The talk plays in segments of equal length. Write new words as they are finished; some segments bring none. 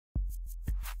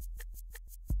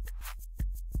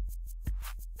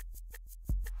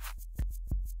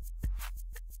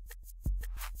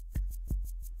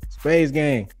Space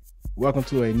Gang, welcome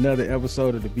to another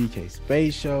episode of the BK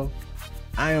Space Show.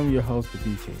 I am your host, the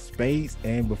BK Space,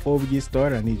 and before we get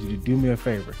started, I need you to do me a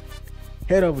favor.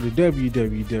 Head over to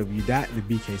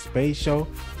www.thebk Space Show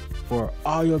for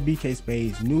all your BK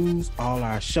Space news, all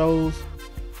our shows,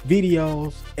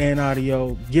 videos, and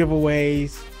audio,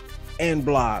 giveaways, and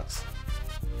blogs.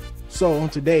 So on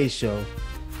today's show,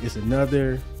 it's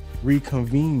another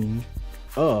reconvening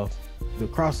of the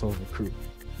crossover crew.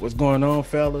 What's going on,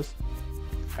 fellas?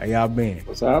 How y'all been?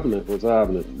 What's happening?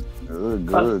 Good.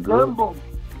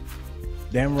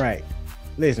 Damn right.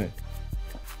 Listen,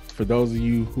 for those of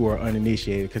you who are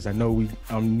uninitiated, because I know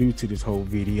I'm new to this whole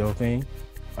video thing,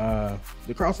 the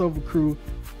crossover crew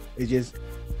is just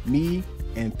me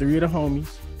and three of the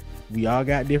homies. We all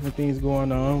got different things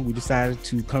going on. We decided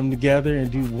to come together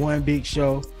and do one big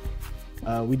show.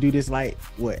 We do this like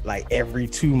every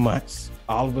 2 months.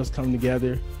 All of us come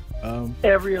together.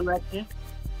 Every election.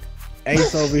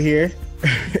 Ace over here.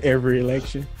 Every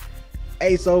election.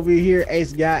 Ace over here.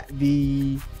 Ace got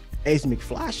the Ace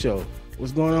McFly show.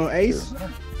 What's going on, Ace?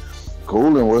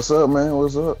 Coolin'. What's up, man?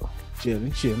 What's up?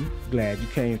 Chilling. Glad you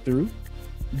came through.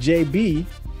 JB,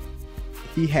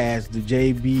 he has the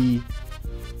JB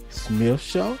Smith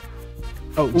show.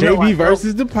 Oh, JB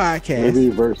versus the podcast.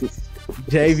 JB versus.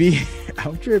 JB,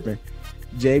 I'm tripping.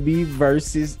 JB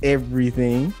versus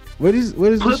everything. What is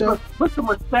the show? Put some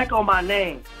respect on my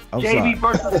name. JB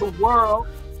versus the world.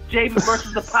 JB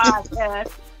versus the podcast.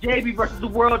 JB versus the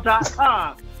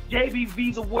world.com.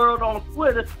 JB the world on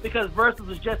Twitter because versus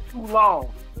is just too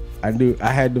long. I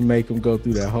had to make him go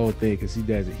through that whole thing because he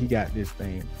does it. He got this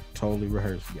thing totally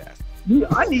rehearsed, guys.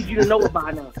 I need you to know it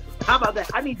by now. How about that?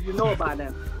 I need you to know it by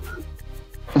now.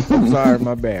 I'm sorry,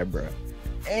 my bad, bro.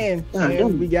 And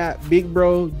we got big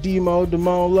bro Deemo,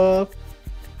 Damone Love.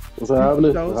 What's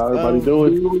happening? How everybody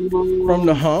doing? From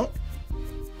the hump.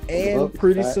 And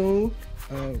pretty soon,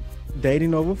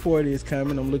 Dating Over 40 is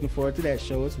coming. I'm looking forward to that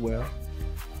show as well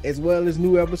as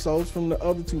new episodes from the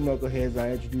other two knuckleheads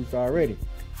I introduced already.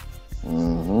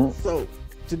 Mm-hmm. So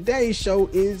today's show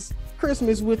is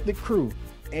Christmas with the crew.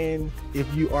 And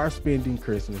if you are spending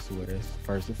Christmas with us,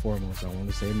 first and foremost, I want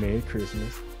to say Merry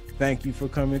Christmas. Thank you for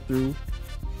coming through.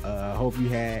 I hope you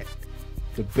had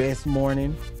the best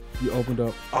morning. You opened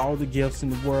up all the gifts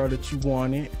in the world that you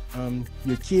wanted.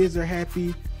 Your kids are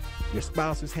happy. Your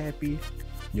spouse is happy.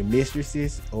 Your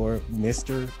mistresses or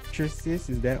mistresses,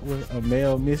 is that what a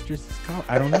male mistress is called?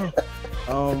 I don't know.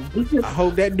 I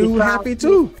hope that dude happy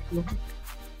too. Your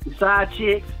side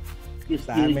chicks, your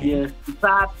side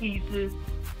pieces,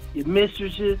 your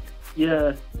mistresses,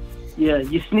 your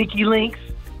sneaky links.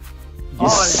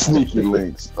 Sneaky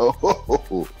links.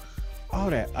 Oh. All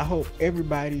that. I hope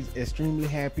everybody's extremely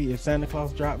happy if Santa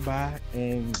Claus dropped by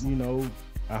and,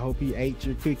 I hope he ate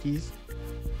your cookies.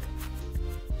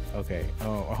 Okay.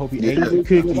 I hope he ate the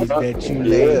cookies that you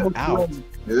laid out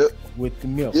with the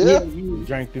milk. Yeah. You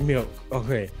drank the milk.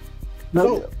 Okay.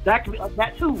 No, that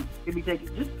too can be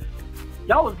taken. Just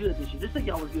y'all was good this year. Just think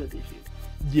y'all was good this year.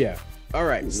 Yeah. All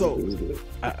right. So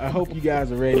I hope you guys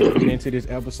are ready to get into this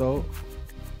episode.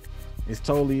 It's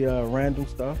totally random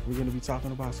stuff. We're going to be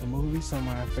talking about some movies, some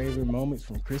of our favorite moments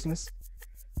from Christmas,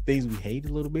 things we hate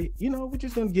a little bit. We're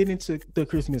just going to get into the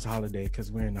Christmas holiday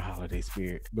because we're in the holiday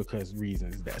spirit because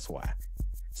reasons, that's why.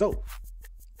 So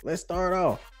let's start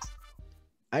off.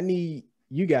 I need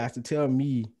you guys to tell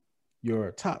me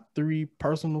your top 3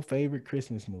 personal favorite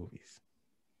Christmas movies.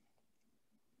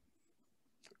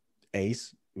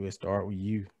 Ace, we'll start with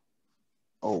you.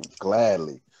 Oh,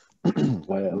 gladly.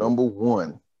 Number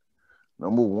one,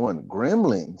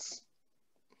 Gremlins.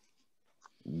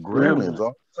 Gremlins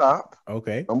off the top.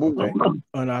 Okay. Number one.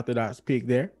 Unorthodox pick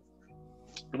there.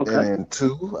 Okay. And then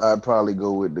 2, I'd probably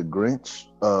go with The Grinch,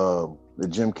 the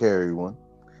Jim Carrey one.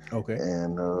 Okay.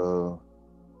 And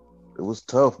it was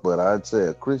tough, but I'd say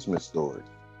A Christmas Story.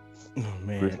 Oh,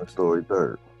 man. Christmas Story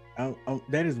 3rd.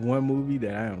 That is one movie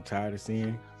that I am tired of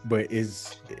seeing, but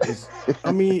it's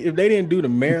I mean, if they didn't do the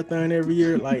marathon every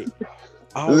year, like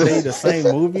all day the same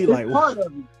movie, like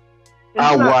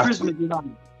I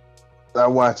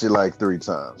watch it like 3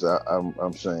 times. I'm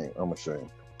ashamed.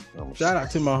 Shout out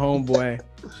to my homeboy,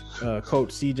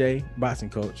 Coach CJ, boxing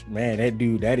coach. Man, that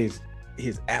dude, that is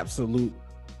his absolute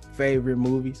favorite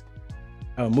movie.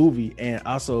 And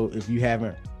also, if you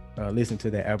haven't listened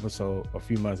to that episode a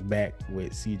few months back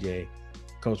with CJ,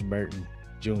 Coach Burton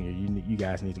Jr., you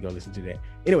guys need to go listen to that.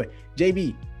 Anyway,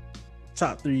 JB,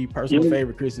 top 3 personal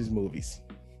favorite Christmas movies.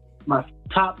 My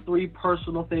top 3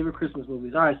 personal favorite Christmas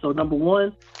movies. All right, so number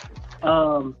 1,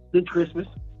 This Christmas.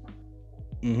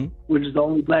 which is the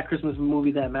only Black Christmas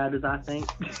movie that matters, I think.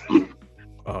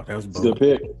 Oh, that was good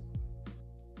pick.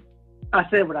 I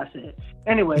said what I said.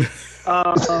 Anyway,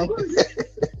 A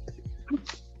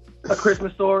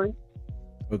Christmas Story.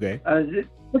 Okay.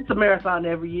 It's a marathon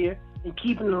every year, and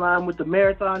keeping in line with the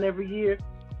marathon every year,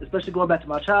 especially going back to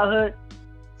my childhood,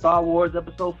 Star Wars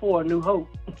Episode 4: A New Hope.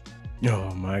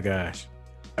 Oh my gosh!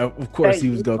 Of course, he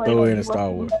was gonna throw in a Star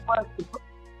Wars.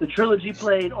 The trilogy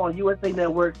played on USA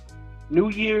Network, New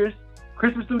Year's,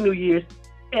 Christmas through New Year's,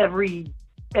 every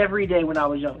day when I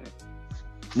was younger.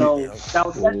 So that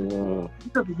was a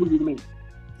movie to me.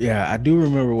 Yeah, I do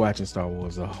remember watching Star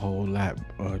Wars a whole lot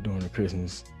during the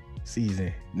Christmas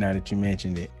season. Now that you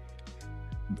mentioned it,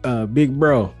 big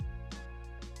bro,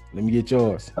 let me get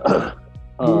yours.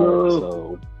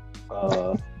 So,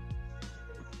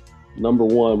 number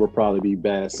one would probably be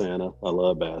Bad Santa. I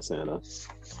love Bad Santa.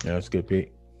 Yeah, that's a good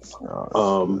pick.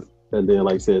 And then,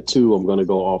 like I said, 2, I'm gonna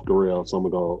go off the rail. So I'm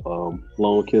gonna go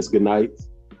Long Kiss Goodnight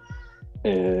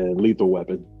and Lethal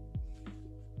Weapon.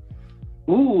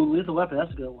 Ooh, Lethal Weapon,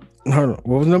 that's a good one. Hold on,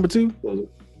 what was number 2?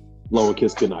 Long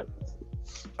Kiss Goodnight.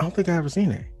 I don't think I ever seen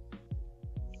that.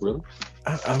 Really?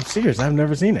 I'm serious. I've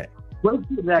never seen that. When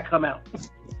did that come out?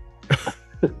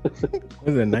 Was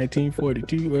it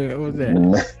 1942? What was that?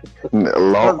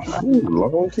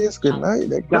 Long Kiss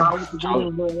Goodnight.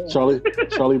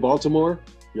 Charlie Baltimore.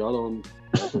 Y'all don't.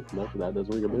 That doesn't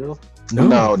ring a bell.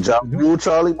 No,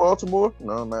 Charlie Baltimore.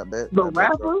 No, not that. The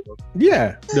rapper?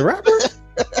 Yeah, the rapper.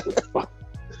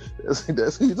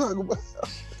 That's who you talking about.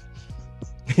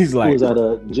 He's like, who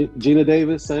was that? Gina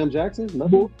Davis, Sam Jackson?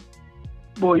 No.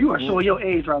 Boy, you are showing your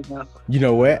age right now. You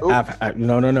know what?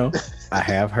 No. I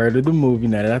have heard of the movie.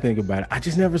 Now that I think about it, I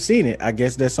just never seen it. I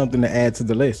guess that's something to add to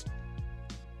the list.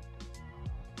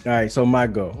 All right, so my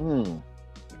go.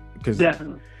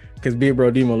 Definitely. Because Big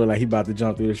Bro Deemo look like he about to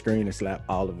jump through the screen and slap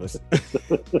all of us.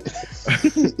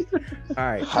 All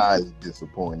right. Highly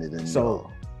disappointed in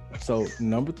y'all. So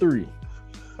number 3,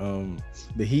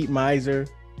 the Heat Miser.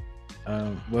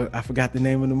 Well, I forgot the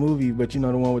name of the movie, but you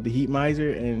know the one with the Heat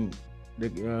Miser and the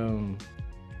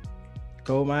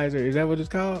Cold Miser. Is that what it's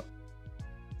called?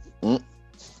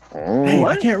 Hey,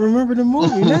 I can't remember the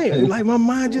movie name. Like my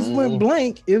mind just went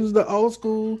blank. It was the old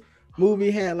school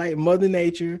movie, had like Mother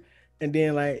Nature, and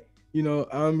then like, you know,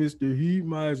 I'm Mr. Heat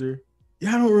Miser.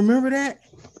 Y'all don't remember that?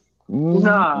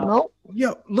 Nah. No.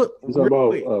 Yo, look. Is that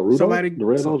about Rudolph, the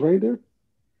Red-Nosed Reindeer?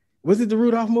 Was it the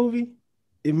Rudolph movie?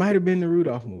 It might have been the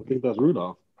Rudolph I movie. think that's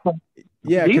Rudolph.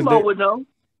 Yeah, Deemo would know.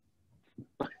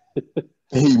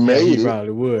 He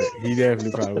probably would. He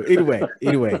definitely probably would.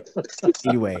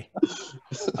 Anyway.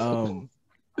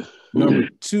 Number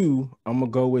 2, I'm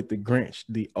gonna go with the Grinch,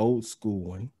 the old school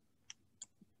one.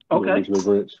 Okay.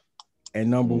 Grinch. And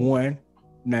number 1,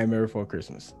 Nightmare Before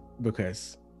Christmas,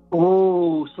 because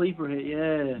sleeper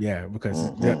hit, yeah,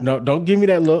 because no, don't give me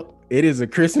that look. It is a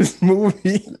Christmas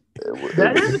movie.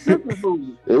 That is a Christmas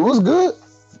movie. It was good.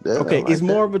 Okay, it's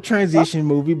more of a transition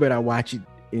movie, but I watch it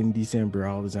in December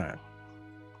all the time.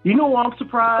 You know what I'm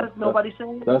surprised nobody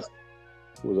said? What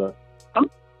was that?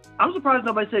 I'm surprised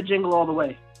nobody said Jingle All the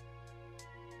Way.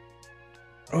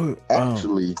 Oh,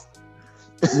 actually,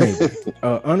 maybe.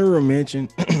 Honorable mention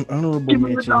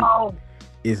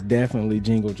is definitely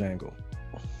Jingle Jangle.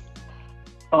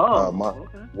 Okay.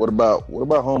 What about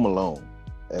Home Alone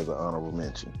as an honorable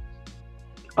mention?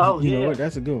 You know what?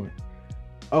 That's a good one.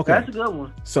 Okay, that's a good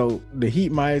one. So the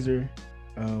Heat Miser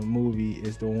movie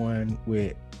is the one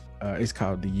with it's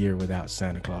called The Year Without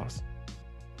Santa Claus.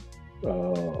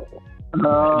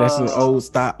 That's an old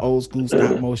school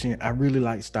stop motion. I really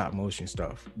like stop motion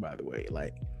stuff, by the way.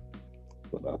 Like,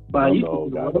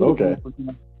 okay.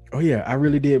 Oh yeah, I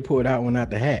really did pull that one out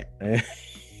the hat.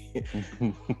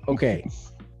 Okay,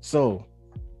 so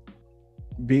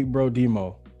Big Bro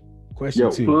Deemo,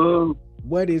 question 2: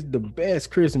 what is the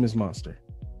best Christmas monster,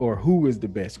 or who is the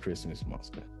best Christmas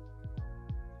monster?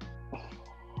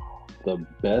 The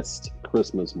best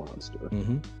Christmas monster.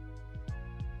 Mm-hmm.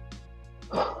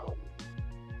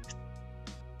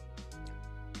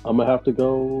 I'm gonna have to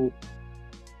go.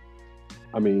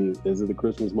 I mean, is it the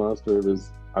Christmas monster? Is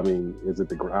it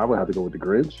the? I would have to go with the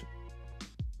Grinch.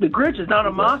 The Grinch is not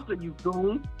a monster, you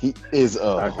goon. He is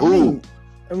a who.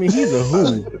 I mean, he's a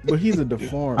who, but he's a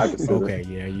deformed. Okay,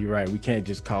 yeah, you're right. We can't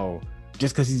just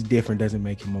because he's different doesn't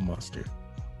make him a monster.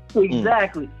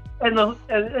 Exactly. And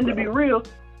to be real,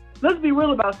 let's be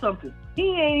real about something.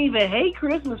 He ain't even hate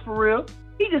Christmas for real.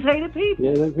 He just hated people.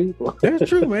 Yeah, people. That's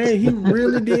true, man. He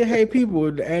really did hate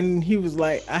people, and he was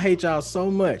like, "I hate y'all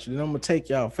so much, and I'm gonna take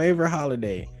y'all favorite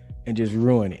holiday and just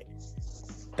ruin it."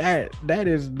 That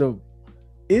is the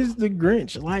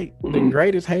Grinch like the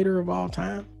greatest hater of all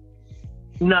time?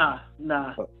 Nah.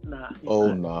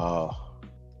 Oh, nah.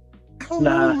 Come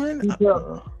Nah, on, man. he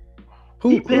failed. Who?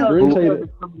 He failed. Grinch He hated- failed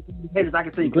some of the haters I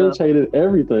can think Grinch of. hated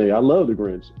everything. I love the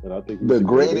Grinch, and I think he's The the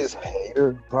greatest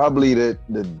hater, probably the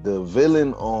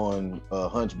villain on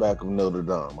Hunchback of Notre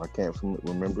Dame. I can't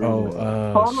remember. His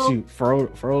name. Frollo? Shoot,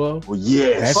 Frollo. Well,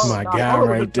 yes, That's Frollo, my nah, guy Frollo was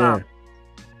right just there.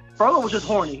 Frollo was just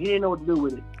horny. He didn't know what to do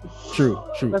with it. True.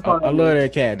 That's I all that love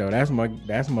that cat though. That's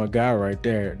my guy right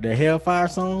there. The Hellfire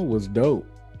song was dope.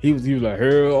 He was like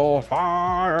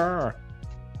Hellfire,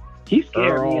 He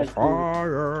scared me.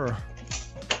 Hellfire.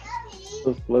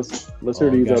 Let's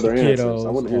hear these got other the answers. kiddos. I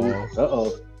want to hear.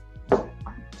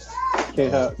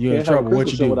 Can't have. You in can't trouble. Have a What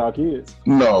Christmas you show do? without kids.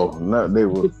 no, they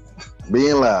were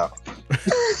being loud.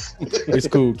 It's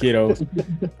cool, kiddos.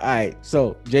 All right,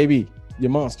 so JB,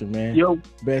 your monster, man. Yo,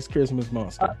 Best Christmas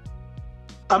monster.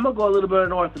 I'm gonna go a little bit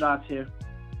unorthodox here.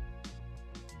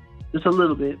 Just a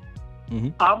little bit.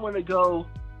 Mhm. I'm gonna go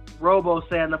Robo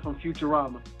Santa from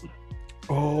Futurama.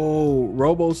 Oh,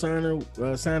 Robo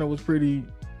Santa. Santa was pretty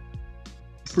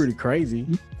crazy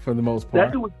for the most That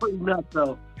part. dude was pretty nuts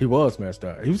though. He was messed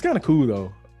up. He was kind of cool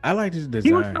though. I liked his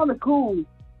He was design. kind of cool,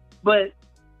 but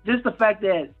just the fact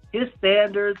that his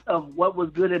standards of what was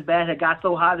good and bad had got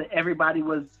so high that everybody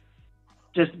was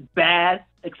just bad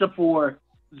except for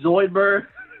Zoidberg.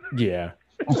 Yeah,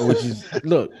 which is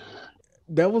look.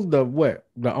 That was the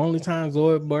only time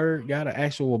Zoidberg got an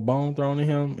actual bone thrown at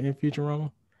him in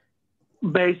Futurama.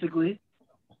 Basically.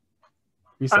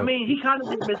 He's I so- mean, he kind of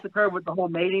did miss the curve with the whole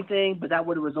mating thing, but that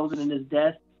would have resulted in his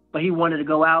death. But he wanted to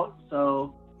go out,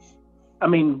 so I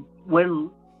mean,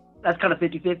 that's kind of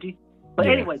 50-50. But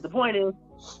Yeah. anyway, the point is,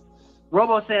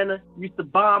 Robo Santa used to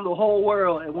bomb the whole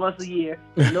world at once a year,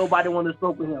 and nobody wanted to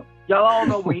smoke with him. Y'all all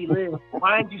know where he lives.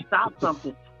 Why didn't you stop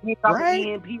something? You stop Right?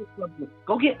 EMP or something.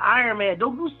 Go get Iron Man.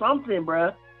 Don't do something,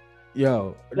 bruh.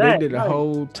 Yo, That- they did a right.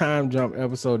 whole time jump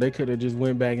episode. They could have just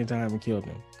went back in time and killed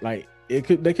him. Like they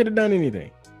could have done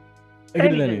anything. They could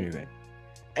have done anything.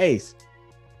 Ace.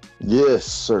 Yes,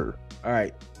 sir. All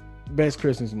right. Best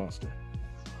Christmas monster.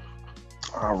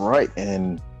 All right,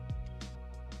 and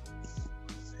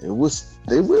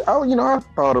I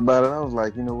thought about it. I was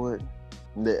like, you know what?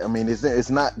 I mean, it's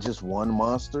not just one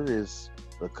monster. It's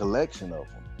a collection of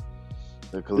them.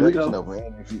 The collection of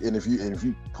them. And if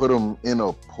you put them in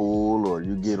a pool or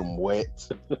you get them wet,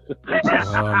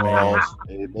 Oh man.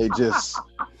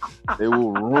 they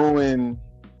will ruin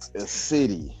a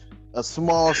city, a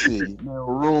small city. They'll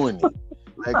ruin it.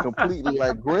 Like completely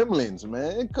like gremlins,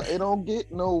 man. It don't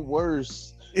get no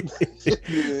worse.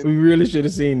 We really should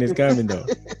have seen this coming though.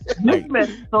 Like,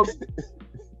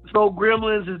 So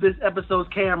Gremlins is this episode's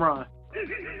Cameron.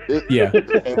 yeah.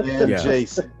 And Yeah.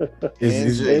 Jason.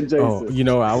 Is- And Jason. oh, you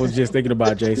know, I was just thinking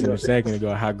about Jason a second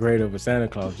ago, how great of a Santa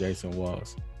Claus Jason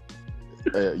was.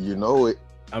 You know it.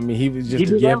 I mean, he was just He a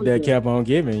did gift that everything. kept on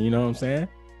giving, you know what I'm saying?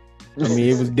 I mean,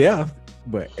 it was death,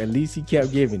 but at least he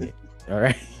kept giving it. All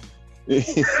right.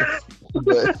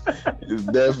 But it's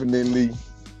definitely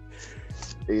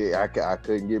I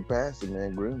couldn't get past it,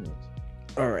 man. Gremlins.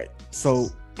 All right. So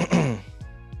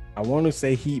I want to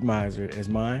say Heat Miser as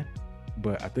mine,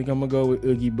 but I think I'm gonna go with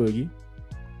Oogie Boogie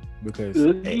because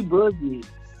Oogie Boogie.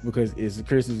 because it's a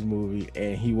Christmas movie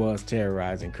and he was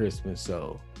terrorizing Christmas.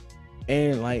 So,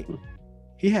 and like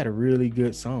he had a really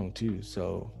good song too.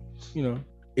 So, you know,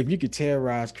 if you could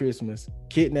terrorize Christmas,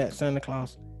 kidnap Santa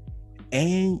Claus,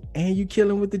 and you kill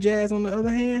him with the jazz on the other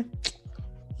hand,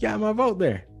 you got my vote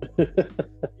there.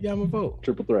 You got my vote.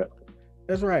 Triple threat.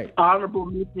 That's right. Honorable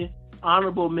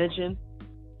mention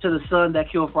to the son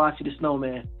that killed Frosty the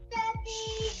Snowman.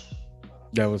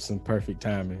 That was some perfect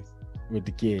timing with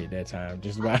the kid that time.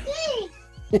 Just about.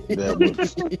 That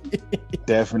was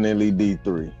definitely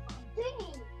D3.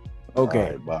 Okay.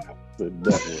 All right, bye. So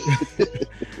definitely.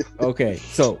 Okay.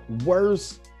 So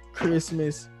worst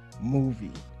Christmas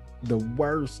movie. The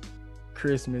worst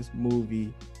Christmas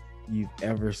movie you've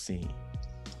ever seen.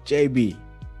 JB.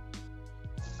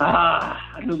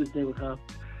 I knew this day would come.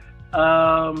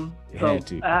 It had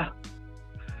to.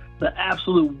 The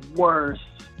absolute worst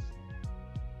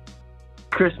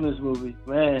Christmas movie,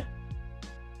 man.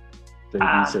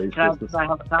 JB saves Can Christmas. I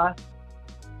have a tie?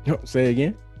 Oh, say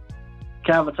again.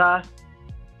 Can I have a tie?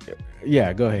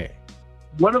 Yeah, go ahead.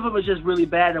 One of them is just really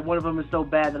bad, and one of them is so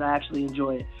bad that I actually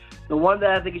enjoy it. The one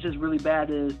that I think is just really bad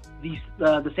is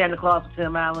the Santa Claus with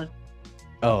Tim Allen.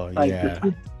 Oh Like, yeah.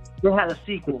 They had a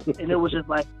sequel, and it was just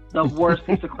like the worst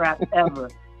piece of crap ever.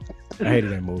 I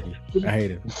hated that movie. I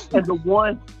hated it.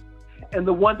 And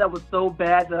the one that was so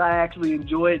bad that I actually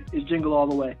enjoyed is Jingle All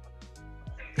the Way.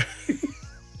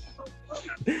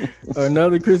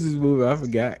 Another Christmas movie I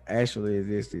forgot actually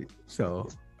existed. So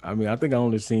I mean, I think I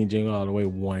only seen Jingle All the Way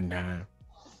one time.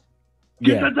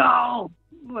 Get the doll.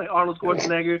 Like Arnold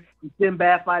Schwarzenegger and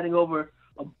Sinbad fighting over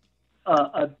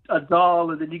a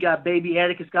doll, and then you got baby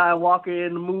Anakin Skywalker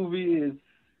in the movie, and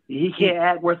he can't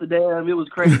act worth a damn. It was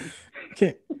crazy.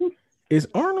 Is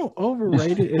Arnold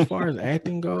overrated as far as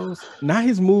acting goes? Not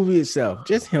his movie itself,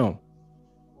 just him.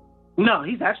 No,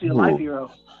 he's actually a life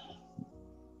hero.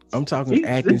 I'm talking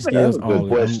acting skills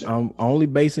only. I'm only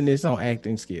basing this on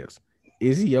acting skills.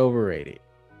 Is he overrated?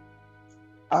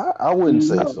 I wouldn't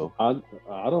say so. I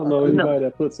don't know anybody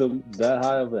that puts him that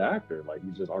high of an actor. Like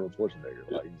he's just Arnold Schwarzenegger.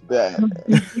 Like that.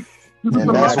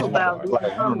 And that's I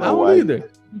don't either.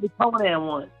 The Conan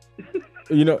one.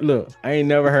 You know, look, I ain't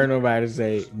never heard nobody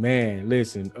say, "Man,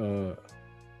 listen,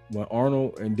 when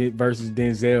Arnold versus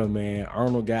Denzel, man,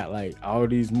 Arnold got like all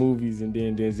these movies, and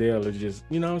then Denzel is just,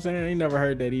 you know what I'm saying? I ain't never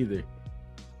heard that either."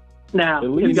 Now,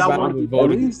 if y'all want to be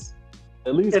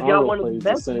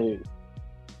messy,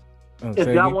 if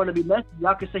y'all want to be messy,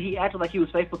 y'all can say he acted like he was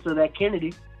faithful to that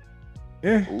Kennedy.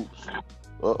 Yeah.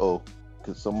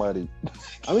 Cause somebody.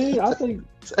 I mean, I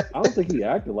don't think he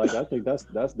acted like. I think that's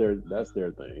their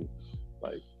thing.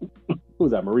 Like, who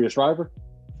was that? Maria Shriver.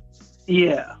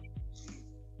 Yeah.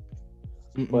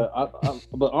 But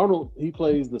but Arnold, he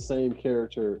plays the same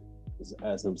character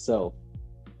as himself,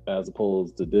 as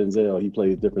opposed to Denzel. He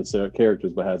plays different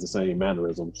characters but has the same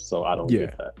mannerisms. So I don't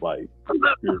get that. Like,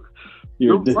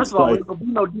 first of all,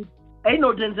 ain't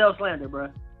no Denzel slander, bro.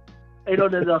 Ain't no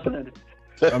Denzel slander.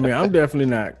 I mean, I'm definitely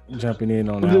not jumping in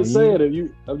on that. I'm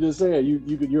just saying,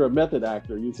 you're a method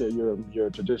actor. You say you're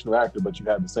a traditional actor, but you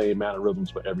have the same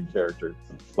mannerisms for every character.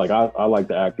 Like I like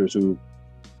the actors who,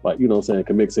 like, you know what I'm saying,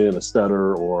 can mix in a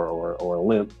stutter or a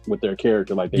limp with their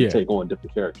character, like they take on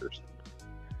different characters.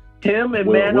 Him and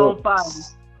Man on Fire,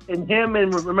 and him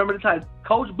and Remember the Titans.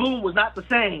 Coach Boone was not the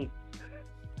same.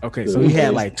 Okay, so he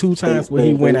had like 2 times where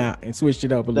he went out and switched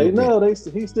it up a little bit.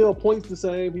 He still points the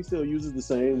same. He still uses the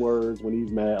same words when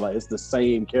he's mad. Like, it's the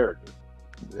same character.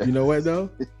 You know what though?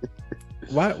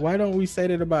 Why don't we say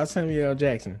that about Samuel L.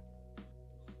 Jackson?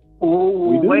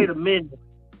 Oh, wait a minute.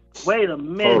 Hold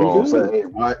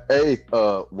on, hey,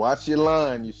 watch your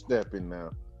line. You stepping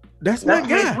now. That's my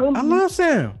guy. I love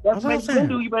Sam. That's Mace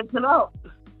Windu. You better chill out.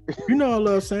 You know I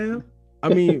love Sam. I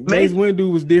mean, Mace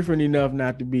Windu was different enough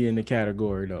not to be in the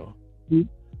category, though.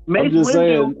 Mace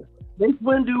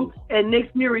Windu and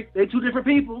Nick Fury, they're 2 different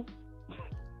people.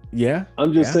 Yeah.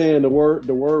 I'm just saying the word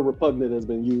repugnant has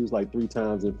been used like 3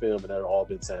 times in film, and they've all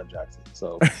been Sam Jackson.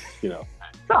 So, you know.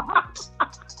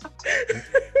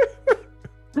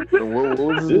 What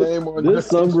was his name on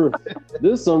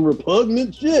this some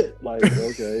repugnant shit. Like,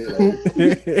 okay.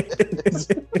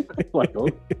 Like,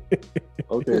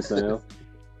 okay, Sam.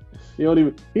 He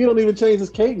don't even change his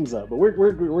cadence up, but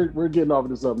we're getting off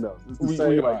into something else. It's the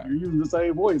same, like, you're using the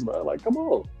same voice, man. Like, come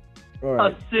on. All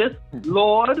right. Assist,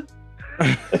 Lord.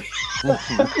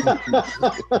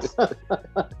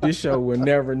 This show will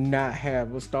never not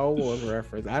have a Star Wars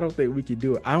reference. I don't think we can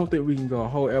do it. I don't think we can go a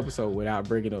whole episode without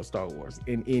bringing up Star Wars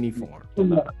in any form.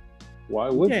 Why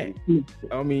would we?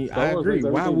 I mean, I agree.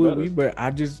 Why would we? But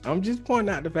I'm just pointing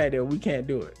out the fact that we can't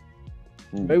do it.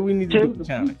 Maybe we need to do the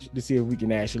challenge to see if we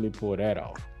can actually pull that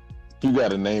off. You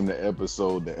got to name the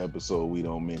episode we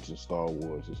don't mention Star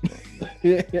Wars or something.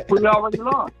 We already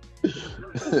lost.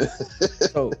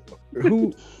 So,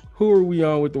 who are we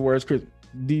on with the worst Christmas?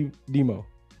 Deemo,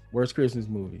 worst Christmas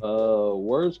movie.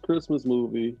 Worst Christmas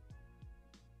movie.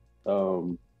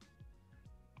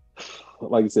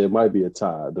 Like I said, it might be a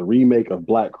tie. The remake of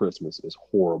Black Christmas is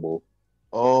horrible.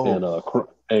 Oh,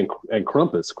 and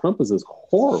Krampus. Krampus is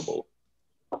horrible.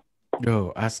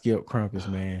 Yo, I skipped Krampus,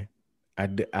 man. I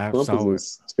Krampus saw it.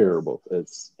 Is terrible.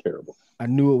 It's terrible. I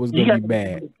knew it was gonna be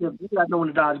bad. You got to know when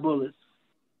to dodge bullets.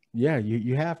 Yeah,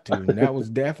 you have to. And that was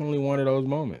definitely one of those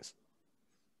moments.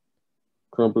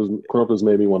 Krampus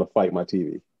made me want to fight my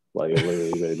TV. Like, it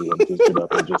literally made me want to just get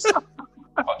up and just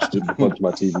punch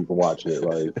my TV for watching it.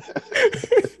 Like,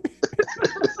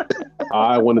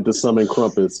 I wanted to summon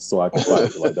Krampus so I could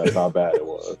fight. Like, that's how bad it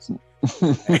was.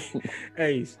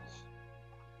 Hey,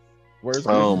 worst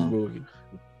Christmas movie.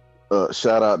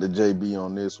 Shout out to JB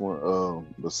on this one.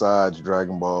 Besides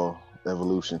Dragon Ball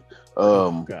Evolution,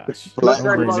 gosh, Please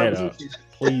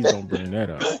don't bring that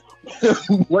up.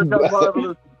 What's Dragon Ball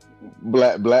Evolution?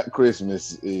 Black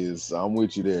Christmas is. I'm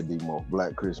with you there, Deemo.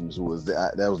 Black Christmas was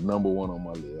that was number 1 on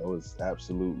my list. It was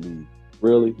absolutely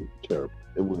really terrible.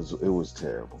 It was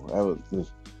terrible.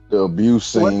 The abuse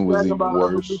scene was even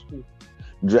worse.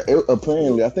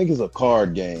 Apparently, I think it's a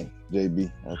card game.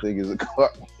 JB, I think it's a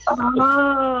card.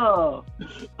 Oh,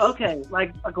 okay,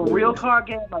 like a real card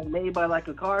game, like made by like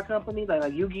a card company,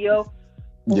 like Yu-Gi-Oh.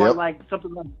 or like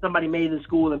something like somebody made in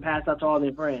school and passed out to all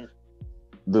their friends?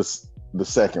 The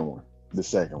second one. The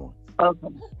second one.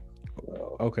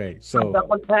 Okay, so that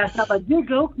one passed out like, you're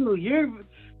Goku, and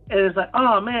it's like,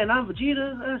 oh man, I'm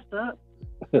Vegeta, that's stuff.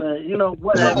 You know,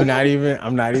 whatever. I'm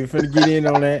not even finna get in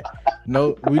on that.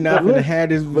 No, we're not gonna have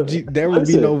this. There would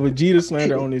be no Vegeta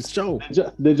slander on this show.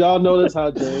 Did y'all notice how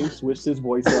James switched his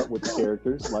voice up with the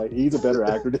characters? Like, he's a better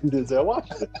actor than Denzel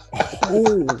Washington.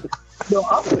 Oh, No,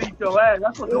 I'm gonna beat your ass.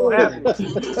 That's what's gonna happen.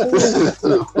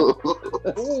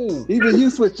 Even you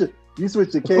switch your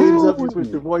cadence up, you switch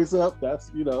your voice up.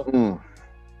 That's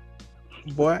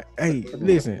boy. Hey,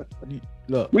 listen.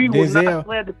 Look, We will Denzel. not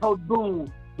slander Coach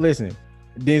Boone. Listen,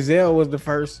 Denzel was the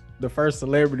first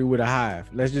celebrity with a hive.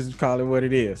 Let's just call it what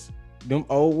it is. Them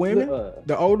old women,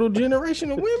 the older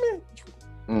generation of women.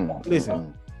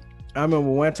 Listen, I remember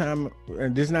one time,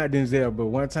 and this is not Denzel, but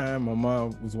one time my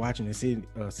mom was watching a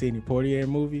Sidney Poitier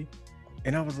movie,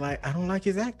 and I was like, I don't like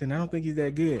his acting. I don't think he's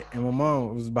that good. And my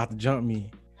mom was about to jump me.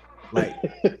 Like,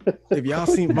 if y'all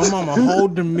seen my mom, her whole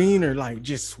demeanor like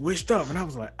just switched up, and I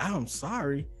was like, I'm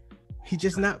sorry, he's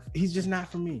just not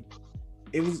for me.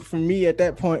 It was for me at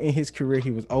that point in his career.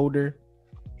 He was older.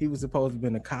 He was supposed to have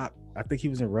been a cop. I think he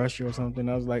was in Russia or something.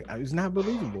 I was like, it's not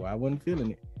believable. I wasn't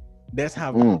feeling it. That's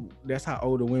how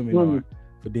older women are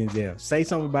for Denzel. Say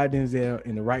something about Denzel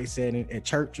in the right setting at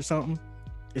church or something.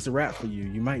 It's a wrap for you.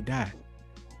 You might die.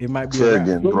 It might be a wrap.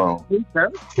 Getting wrong.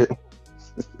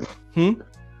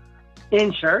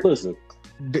 In church? Listen,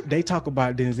 they talk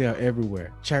about Denzel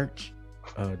everywhere. Church,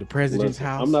 the president's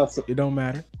house. It don't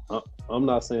matter. I'm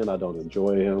not saying I don't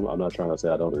enjoy him. I'm not trying to say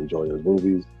I don't enjoy his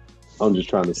movies. I'm just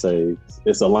trying to say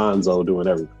it's Alonzo doing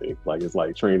everything. Like, it's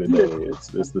like Training Day. It's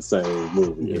the same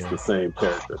movie. Yeah. It's the same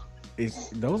character. He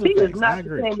is not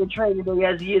the same in Training Day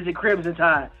as he is in Crimson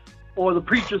Tide or The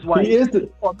Preacher's Wife. He's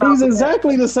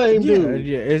exactly the same dude.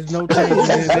 Yeah, it's no change in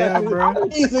Denzel, bro.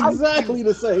 He's exactly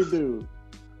the same dude.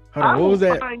 Hold on, what was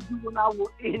that? I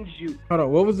will end you. Hold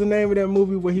on, what was the name of that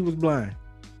movie where he was blind?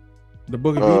 The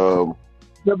Book of Eli.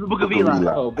 The Book of Eli.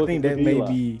 Oh, I think that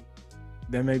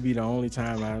may be the only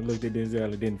time I looked at Denzel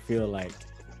and didn't feel like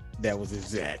that was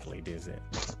exactly Denzel.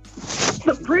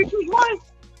 The Preacher's Wife?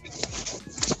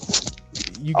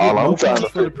 You get no points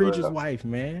for The Preacher's Wife,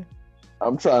 man.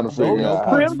 I'm trying to figure out.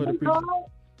 Points for the preacher.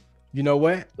 You know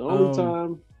what? The only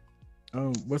time.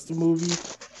 What's the movie?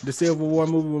 The Civil War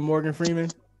movie with Morgan Freeman?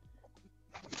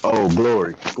 Oh,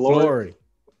 Glory. Glory.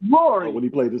 Oh, when he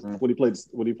played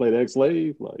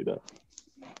ex-slave, like that.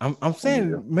 I'm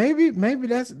saying maybe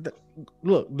that's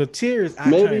look, the tier is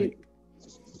iconic.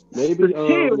 Maybe the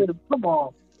tier, come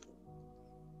on.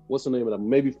 What's the name of that?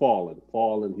 Maybe Fallen.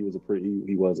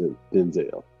 He wasn't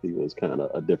Denzel. He was kind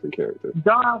of a different character.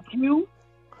 Don Q.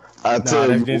 That's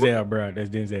Denzel, bro. That's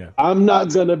Denzel. I'm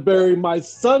not gonna bury my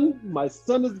son. My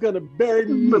son is gonna bury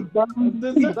me. That's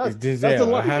Denzel. That's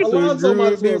I have to agree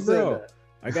with Big Bro.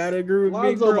 I gotta agree with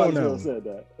Big Bro now. Said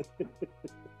that.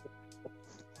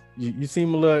 You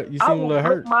seem a little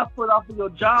hurt. My foot off of your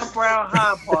John Brown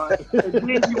hind part, and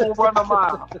then you will run a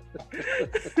mile.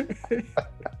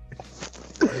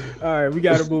 All right, we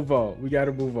gotta move on.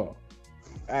 All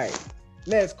right,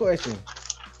 next question.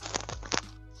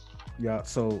 Y'all,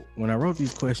 so when I wrote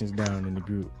these questions down in the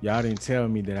group, y'all didn't tell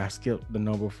me that I skipped the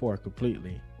number 4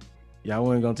 completely. Y'all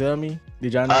weren't gonna tell me?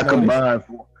 Did y'all not know this?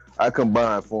 I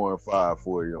combined 4 and 5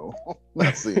 for you.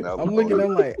 I'm looking at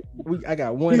them like I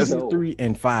got 1, 2, 3,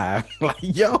 and 5. Like,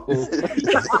 yo.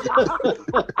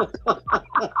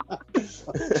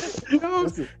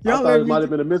 Y'all thought it might have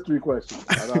been a mystery question.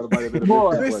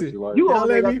 You over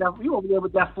there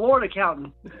with that Florida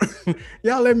counting.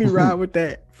 Y'all let me ride with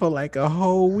that for like a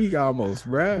whole week almost,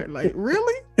 bro. Like,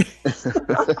 really?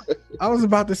 I was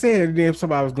about to say it, and then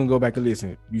somebody was gonna go back and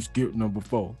listen. You skipped number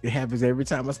 4. It happens every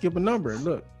time I skip a number.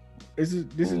 Look, this is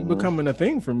becoming a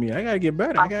thing for me. I gotta get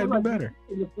better. I gotta do better.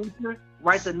 In the future,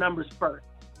 write the numbers first.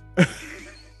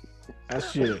 I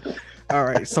should. All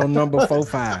right, so number 4,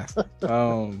 5.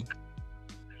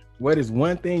 What is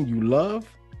one thing you love?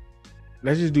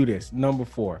 Let's just do this. Number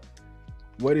 4.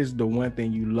 What is the one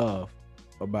thing you love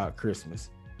about Christmas?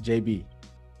 JB.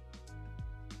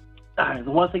 All right,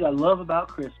 the one thing I love about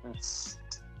Christmas.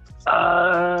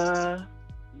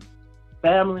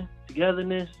 Family,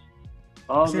 togetherness.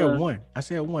 I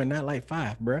said one, not like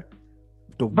 5, bruh.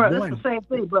 The bro, one. That's the same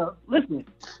thing, bro. Listen.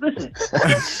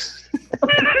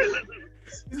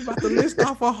 He's about to list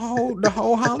off the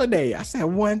whole holiday. I said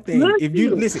one thing. If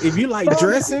you like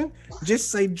dressing,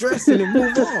 just say dressing and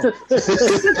move on.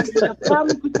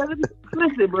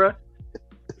 Listen, bro.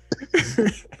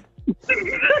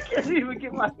 I can't even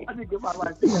get my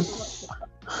life together.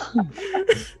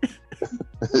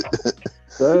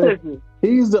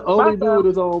 He's the only dude with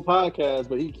his own podcast,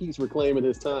 but he keeps reclaiming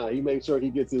his time. He makes sure he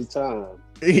gets his time.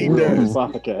 He does.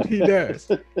 Podcast. He does.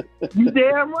 You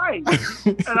damn right.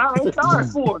 And I ain't sorry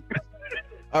for it.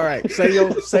 All right, say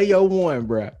your one,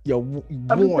 bro. Your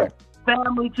one.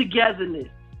 Family togetherness,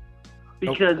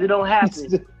 because it don't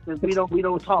happen because we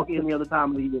don't talk any other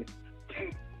time of the year.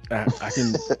 I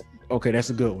can. Okay, that's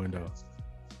a good one though.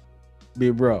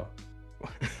 Big bro,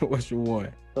 what's your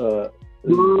one?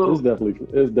 It's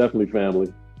definitely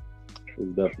family.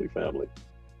 It's definitely family.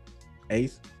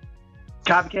 Ace.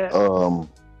 Copycat.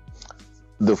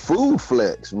 The food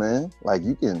flex, man. Like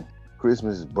you can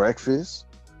Christmas breakfast,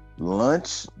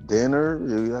 lunch, dinner.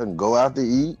 You can go out to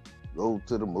eat, go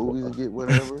to the movies and get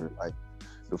whatever. Like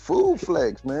the food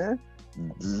flex, man.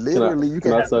 Literally, you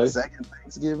can have a second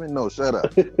Thanksgiving. No, shut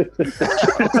up. Can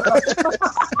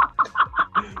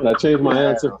I change my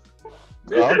answer?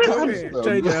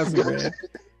 Change your answer, man.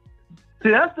 See,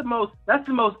 that's the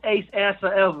most Ace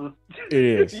answer ever. It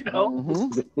is. You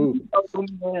know?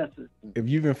 If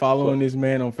you've been following this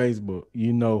man on Facebook,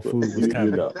 you know food was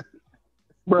coming.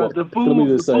 Bro, the food in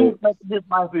his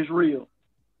life is real.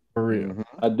 For real.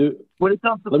 I do. When it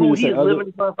comes to food, he is living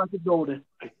his life like it's golden.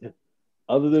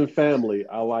 Other than family,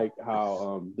 I like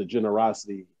how the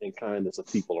generosity and kindness of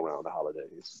people around the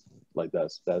holidays. Like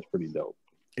that's pretty dope.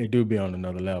 It do be on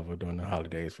another level during the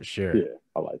holidays for sure. Yeah,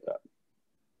 I like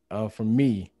that. For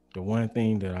me, the one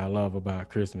thing that I love about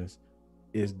Christmas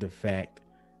is the fact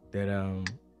that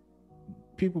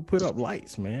people put up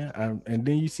lights, man. And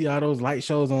then you see all those light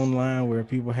shows online where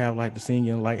people have like the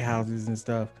singing lighthouses and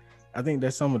stuff. I think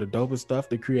that's some of the dopest stuff.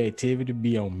 The creativity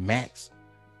be on max.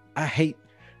 I hate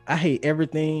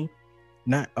everything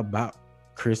not about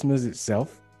Christmas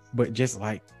itself, but just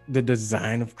like the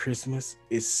design of Christmas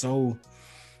is so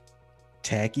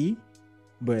tacky.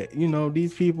 But you know,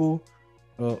 these people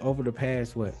over the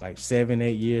past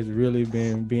 7-8 years really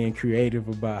been being creative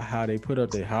about how they put up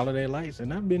their holiday lights,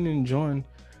 and I've been enjoying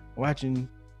watching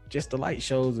just the light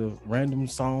shows of random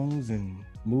songs and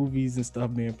movies and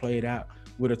stuff being played out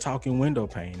with a talking window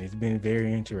pane. It's been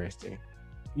very interesting.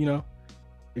 You know,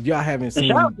 if y'all haven't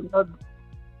seen,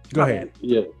 go ahead.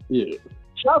 Yeah.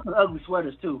 Shout out to the ugly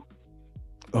sweaters too.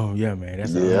 Oh yeah, man,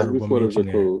 that's ugly sweaters are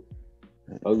cool.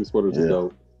 Ugly sweaters are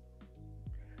dope.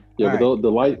 Yeah, but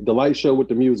the light show with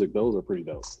the music, those are pretty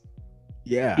dope.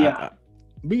 Yeah.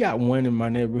 We got one in my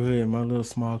neighborhood, in my little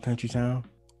small country town,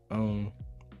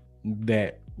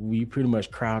 that we pretty much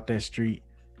crowd that street,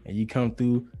 and you come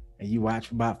through and you watch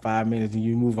for about 5 minutes and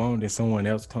you move on, then someone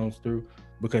else comes through,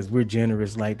 because we're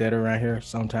generous like that around here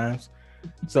sometimes.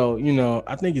 So, you know,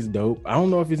 I think it's dope. I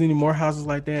don't know if there's any more houses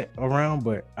like that around,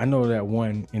 but I know that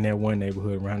one in that one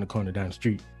neighborhood around the corner down the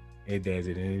street, it does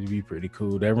it, and it'd be pretty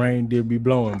cool. That rain did be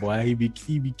blowing, boy. He be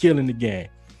killing the game.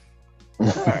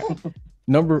 All right.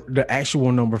 The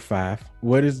actual number 5.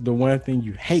 What is the one thing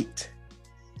you hate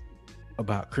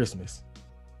about Christmas?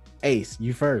 Ace,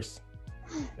 you first.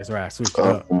 That's right. I switched it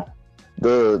up.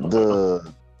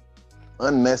 The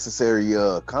unnecessary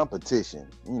competition,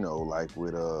 you know, like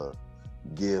with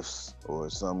gifts or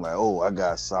something, like, oh, I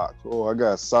got socks. Oh, I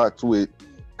got socks with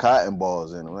cotton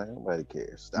balls in them. Like, nobody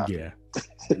cares. Stop. Yeah.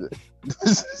 I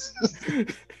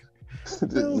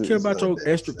don't care about your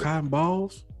extra cotton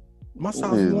balls. My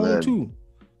socks are warm too.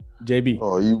 JB.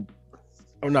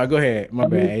 Oh no, go ahead. My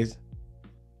bad. Ace.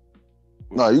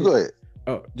 No, you go ahead.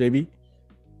 Oh, JB.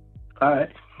 All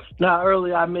right. Now,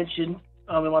 earlier I mentioned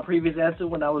in my previous answer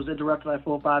when I was interrupted like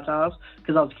 4 or 5 times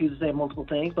because I was accused of saying multiple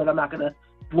things, but I'm not going to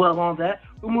dwell on that.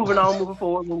 We're moving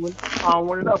forward, moving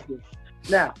onward and upward.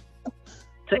 Now,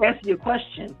 to answer your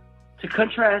question, to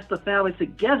contrast the family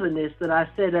togetherness that I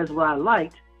said as what I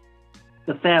liked,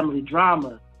 the family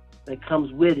drama that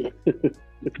comes with it,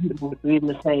 the people in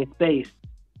the same space,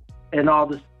 and all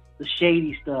the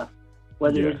shady stuff,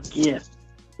 whether it's gifts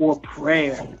or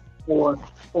prayer, or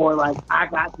like, I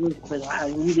got this, but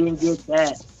you didn't get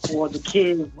that, or the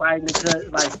kids fighting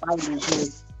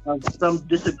because of some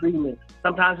disagreement.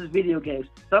 Sometimes it's video games.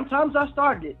 Sometimes I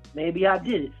started it. Maybe I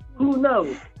did it. Who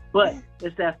knows? But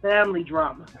it's that family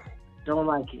drama. Don't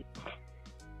like it.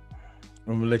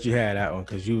 I'm gonna let you have that one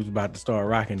because you was about to start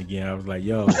rocking again. I was like,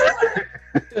 yo.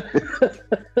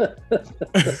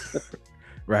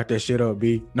 Wrap that shit up,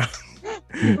 B. No.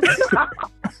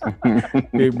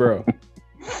 Big bro.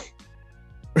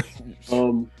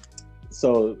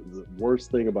 So the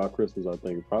worst thing about Christmas, I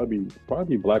think,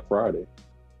 probably Black Friday.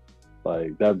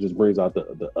 Like, that just brings out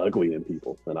the ugly in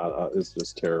people, and it's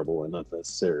just terrible and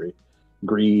unnecessary.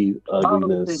 Greed,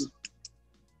 ugliness.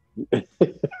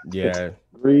 Yeah.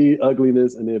 Greed,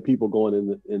 ugliness, and then people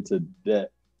going into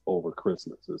debt over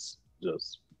Christmas.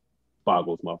 just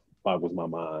boggles my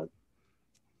mind.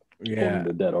 Yeah, Going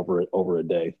to that over a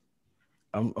day.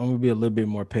 I'm gonna be a little bit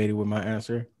more petty with my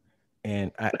answer,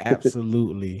 and I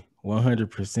absolutely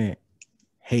 100%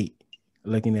 hate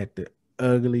looking at the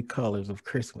ugly colors of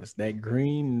Christmas. That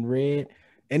green and red,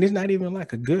 and it's not even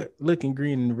like a good looking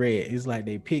green and red. It's like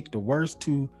they picked the worst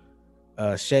two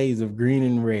shades of green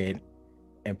and red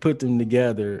and put them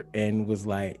together and was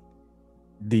like,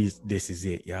 this is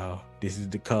it, y'all. This is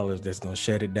the colors that's gonna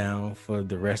shut it down for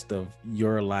the rest of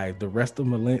your life, the rest of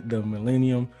the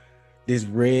millennium. This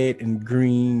red and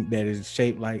green that is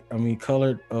shaped like,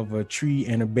 colored of a tree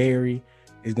and a berry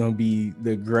is gonna be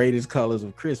the greatest colors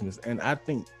of Christmas. And I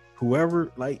think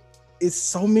whoever, like, it's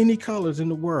so many colors in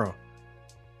the world,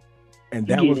 and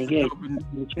that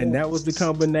was the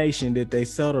combination that they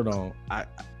settled on.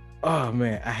 Oh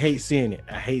man, I hate seeing it.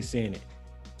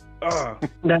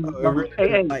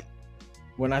 Like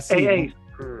when I see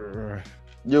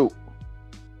yo,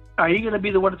 are you gonna be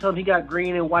the one to tell him he got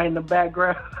green and white in the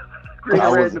background? Green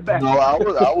and red in the background. No,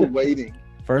 I was waiting.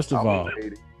 First of all,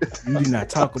 you do not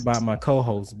talk about my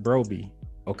co-host Broby,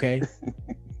 okay?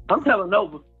 I'm telling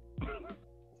Nova.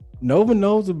 Nova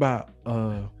knows about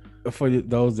for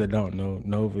those that don't know,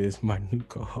 Nova is my new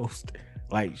co-host.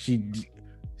 Like she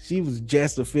was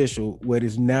just official what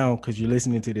is now, because you're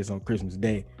listening to this on Christmas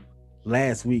Day.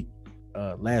 Last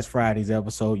Friday's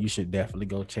episode, you should definitely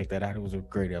go check that out. It was a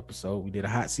great episode. We did a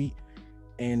hot seat,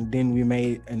 and then we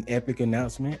made an epic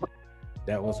announcement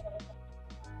that was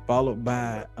followed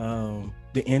by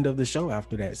the end of the show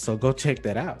after that. So go check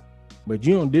that out. But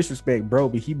you don't disrespect bro,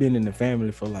 but he been in the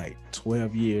family for like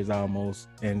 12 years almost,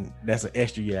 and that's an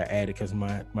extra year I added because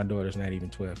my daughter's not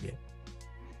even 12 yet.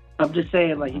 I'm just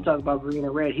saying, like, you talk about green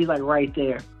and red, he's like right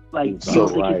there. Like, so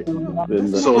right.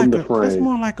 That's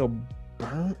more like a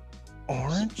burnt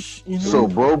orange, you know? So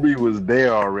Broby was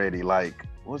there already. Like,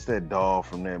 what's that doll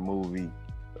from that movie?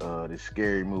 The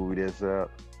scary movie that's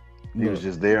out. He was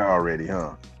just there already,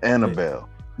 huh? Annabelle.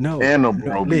 No.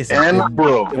 Annabelle. Listen,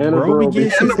 Annabelle. If Broby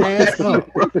gets his ass up,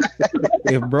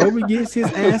 if Broby gets his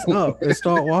ass up and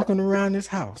start walking around this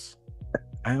house,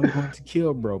 I am going to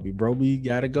kill Broby. Broby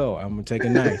gotta go. I'm gonna take a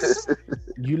knife.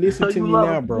 You listen to me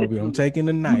now, Broby. I'm taking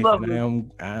a knife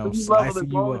and I am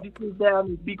slicing you up. You sit down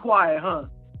and be quiet, huh?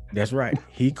 That's right.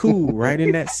 He cool right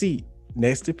in that seat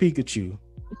next to Pikachu.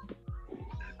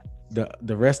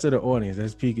 The rest of the audience,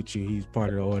 that's Pikachu. He's part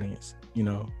of the audience, you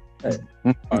know.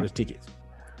 All the tickets.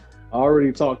 I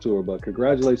already talked to her, but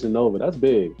congratulations, Nova. That's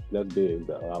big. I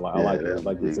like it. I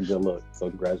like it's a good look. So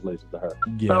congratulations to her.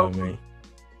 Yeah, man.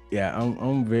 Yeah,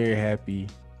 I'm very happy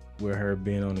with her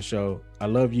being on the show. I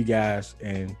love you guys,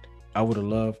 and I would have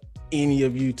loved any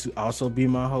of you to also be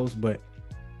my host, but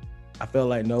I felt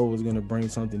like Nova was gonna bring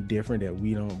something different that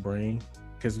we don't bring,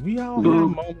 because we all have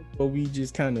moments where we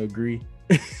just kind of agree,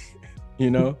 you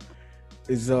know.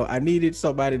 And so I needed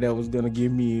somebody that was gonna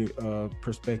give me a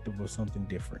perspective of something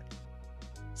different,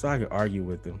 so I could argue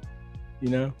with them,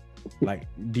 you know, like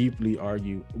deeply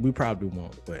argue. We probably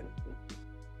won't, but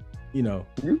you know,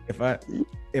 if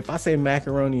I say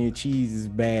macaroni and cheese is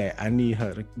bad, I need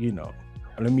her to, you know,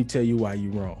 let me tell you why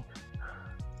you wrong.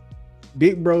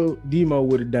 Big Bro Deemo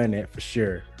would have done that for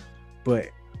sure, but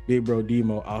Big Bro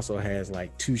Deemo also has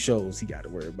like 2 shows he got to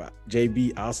worry about.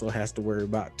 JB also has to worry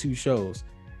about 2 shows,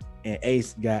 and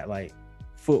Ace got like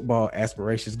football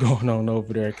aspirations going on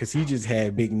over there because he just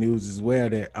had big news as well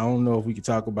that I don't know if we can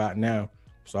talk about now,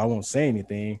 so I won't say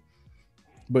anything.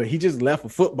 But he just left a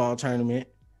football tournament.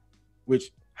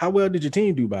 Which, how well did your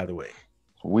team do, by the way?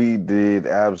 We did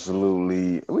all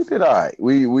right.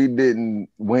 We didn't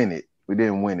win it. But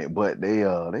they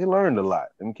learned a lot.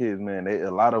 Them kids, man,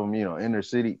 a lot of them, you know, inner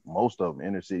city, most of them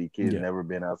inner city kids, never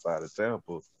been outside of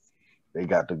Tampa. They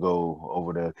got to go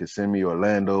over to Kissimmee,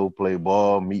 Orlando, play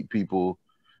ball, meet people,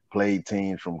 play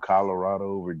teams from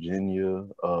Colorado, Virginia,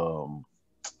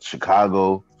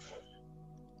 Chicago.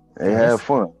 They had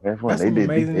fun. They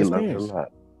learned a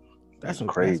lot. That's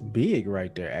crazy. That's big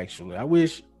right there, actually. I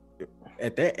wish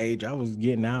at that age I was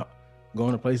getting out,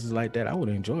 going to places like that. I would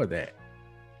enjoy that.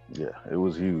 Yeah, it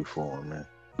was huge for him, man.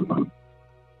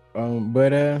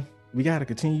 But we got to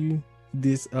continue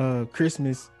this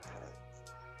Christmas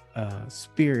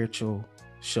spiritual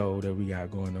show that we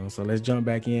got going on. So let's jump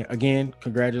back in. Again,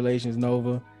 congratulations,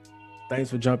 Nova.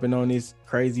 Thanks for jumping on this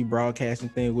crazy broadcasting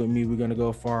thing with me. We're going to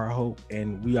go far, I hope,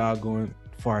 and we are going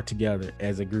far together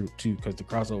as a group too, because the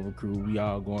crossover crew, we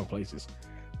all going places,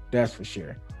 that's for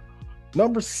sure.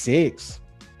 Number 6,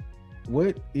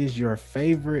 what is your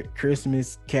favorite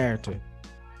Christmas character?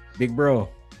 Big Bro.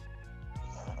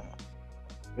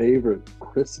 Favorite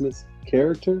Christmas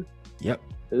character? Yep.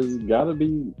 It's gotta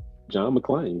be John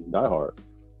McClane, Die Hard.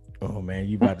 Oh man,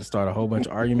 you about to start a whole bunch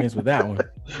of arguments with that one.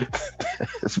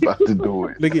 It's about to do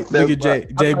it. Look at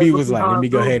JB was like, let me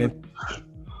go ahead and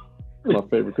My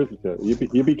favorite Christmas character.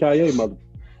 Yippee-ki-yay, mother.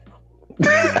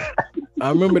 I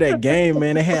remember that game,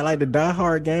 man. They had like the Die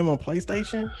Hard game on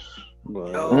PlayStation.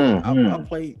 I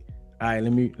played. All right,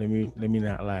 let me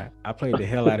not lie. I played the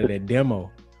hell out of that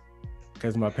demo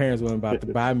because my parents weren't about to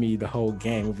buy me the whole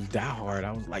game. It was Die Hard.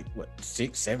 I was like, what,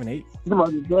 6, 7, 8? Come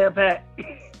on, damn pack.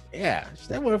 Yeah,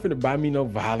 they weren't finna buy me no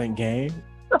violent game.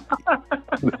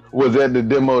 Was that the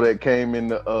demo that came in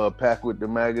the pack with the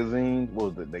magazine?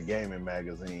 What was it, the gaming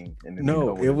magazine? And then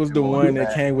No, it was the one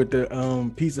that came with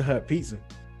the Pizza Hut pizza.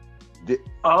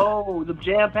 Oh, the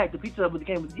jam pack, the Pizza Hut with the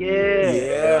game with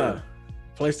Yeah.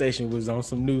 PlayStation was on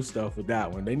some new stuff with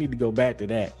that one. They need to go back to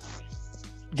that.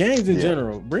 Games in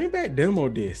general, bring back demo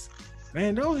discs.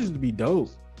 Man, those used to be dope.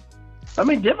 I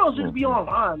mean, demos just be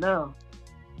online now.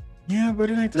 Yeah,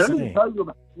 but it ain't the They same. they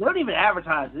don't even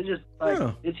advertise. It's just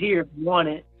like it's here if you want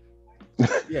it.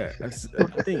 Yeah, I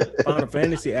think Final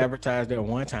Fantasy advertised that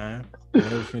one time. They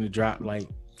was finna drop like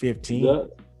 15.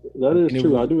 That is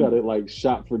true. I do gotta like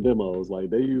shop for demos. Like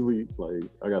they usually like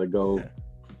I gotta go. Yeah.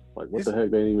 Like what the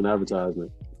heck? They ain't even advertising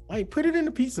it. Like put it in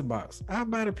the pizza box. I'll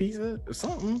buy the pizza or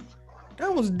something.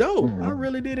 That was dope. I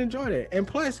really did enjoy that. And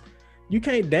plus, you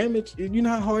can't damage. You know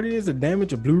how hard it is to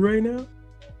damage a Blu-ray now.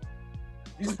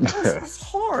 It's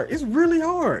hard. It's really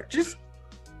hard.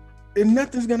 And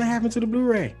nothing's gonna happen to the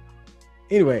Blu-ray.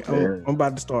 Anyway, I'm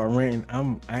about to start ranting.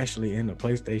 I'm actually in a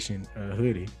PlayStation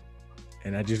hoodie,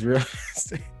 and I just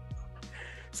realized.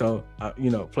 So,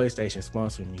 PlayStation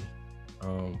sponsored me.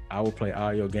 I will play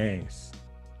all your games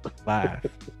live.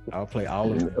 I'll play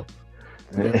all of them.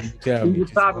 Whatever you tell me,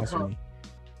 just sponsor me.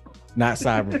 Not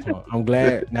Cyberpunk. I'm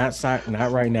glad not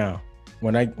right now.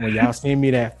 When y'all send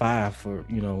me that 5 for,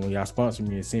 when y'all sponsor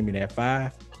me and send me that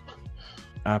 5,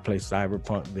 I'll play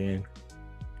Cyberpunk then.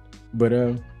 But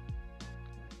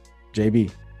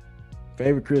JB,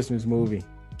 favorite Christmas movie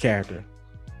character?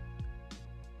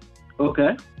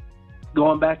 Okay.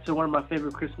 Going back to one of my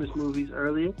favorite Christmas movies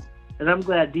earlier, and I'm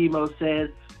glad Deemo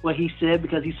said what he said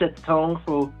because he set the tone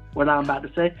for what I'm about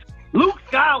to say. Luke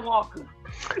Skywalker.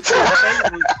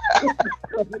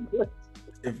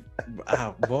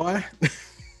 Boy.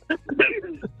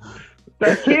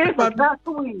 That kid from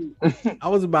Tatooine. I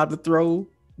was about to throw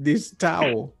this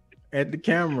towel at the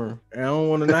camera, and I don't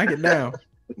want to knock it down,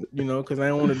 because I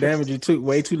don't want to damage it. It took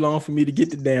way too long for me to get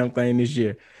the damn thing this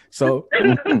year. So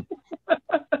I'm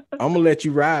gonna let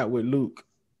you ride with Luke.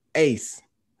 Ace.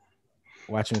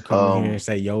 Watch him come in here and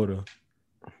say Yoda.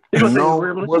 No,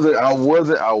 was it? I was.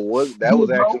 That was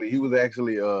actually. He was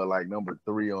actually like number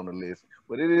 3 on the list.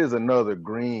 But it is another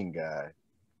green guy,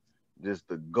 just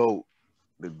the GOAT,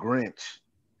 the Grinch.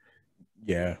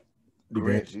 Yeah, the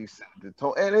Grinch. He set the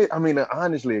tone, and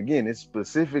honestly, again, it's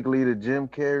specifically the Jim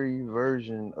Carrey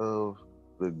version of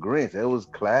the Grinch. That was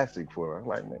classic for her. I'm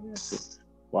like, man,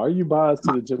 why are you biased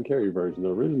to the Jim Carrey version? The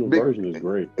original version is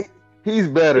great. He's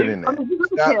better than that.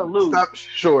 Stop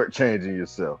shortchanging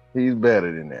yourself. He's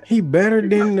better than that. He better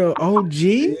than the OG?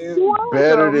 He's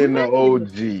better than the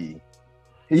OG.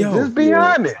 Just be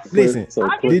honest. Listen,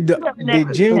 did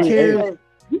Jim Carrey...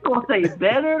 You gonna say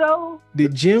better, though?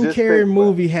 Did Jim Carrey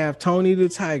movie have Tony the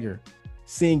Tiger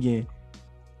singing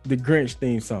the Grinch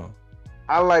theme song?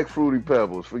 I like Fruity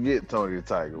Pebbles. Forget Tony the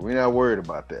Tiger. We're not worried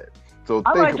about that. So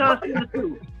I think like about John Cena,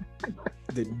 too.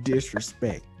 The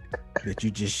disrespect that you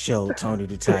just showed Tony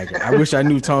the Tiger. I wish I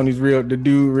knew Tony's real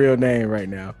name right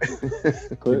now.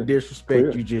 The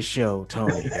disrespect you just showed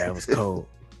Tony. That was cold.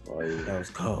 That was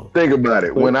cold. Think about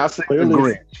it. When I say the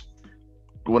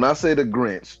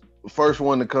Grinch, the first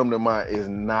one to come to mind is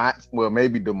not,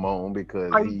 maybe Deemo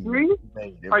because Are you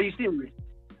serious?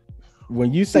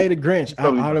 When you say the Grinch, I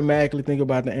automatically think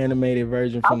about the animated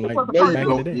version from back in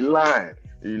the day. You're lying.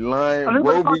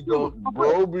 Broby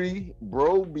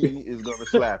is gonna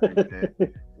slap you, man.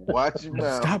 Watch your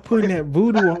mouth. Stop putting that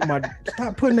voodoo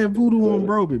on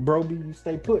Broby. Broby, you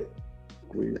stay put.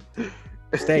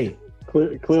 Stay.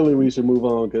 Clearly, we should move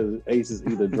on because Ace is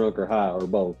either drunk or high or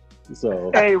both. So,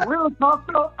 hey, real talk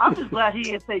though, I'm just glad he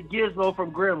didn't say Gizmo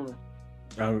from Gremlins.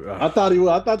 I thought he was.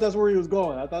 I thought that's where he was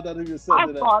going. I thought that he was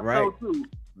saying that. So too.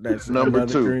 That's number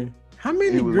 2. Green. How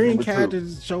many green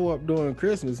characters show up during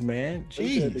Christmas, man?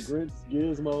 Jeez. The Grinch,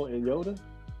 Gizmo, and Yoda.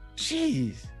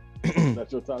 Jeez.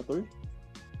 That's your top 3.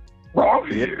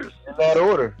 Wrong years. In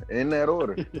that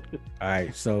order. All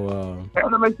right, so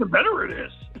that makes it better. It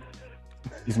is.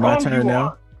 It's my turn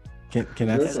now. Can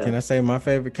I say my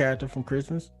favorite character from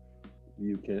Christmas?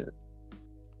 You can.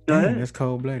 Damn, that's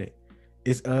cold blooded.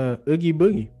 It's Oogie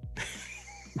Boogie.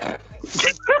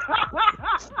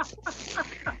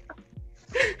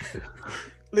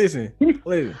 Listen. He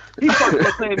fucking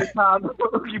the same time as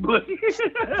Oogie Boogie.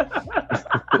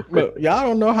 Look, y'all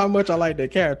don't know how much I like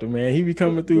that character, man. He be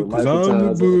coming through because Life I'm and the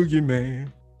Times boogie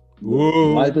man.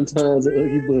 Whoa. Life and Times of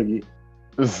Oogie Boogie.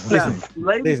 Now,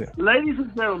 ladies listen.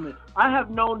 and gentlemen, I have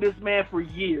known this man for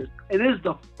years, and this is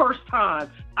the first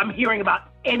time I'm hearing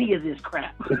about any of this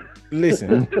crap.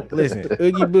 Listen.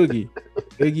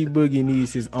 Oogie Boogie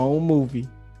needs his own movie,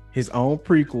 his own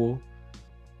prequel.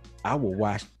 I will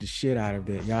watch the shit out of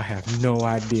that. Y'all have no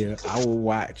idea. I will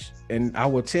watch, and I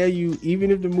will tell you, even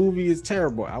if the movie is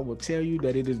terrible, I will tell you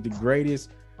that it is the greatest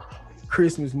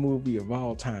Christmas movie of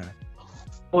all time.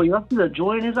 Oh, y'all see the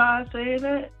joy in his eyes saying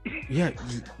that? Yeah,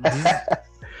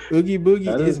 Oogie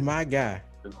Boogie is my guy.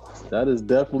 That is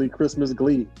definitely Christmas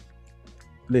Glee.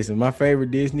 Listen, my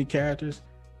favorite Disney characters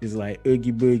is like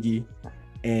Oogie Boogie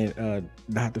and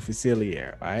Dr.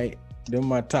 Facilier. All right, they're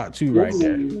my top two right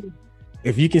there.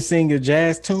 If you can sing a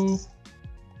jazz tune,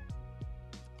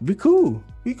 be cool.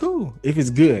 If it's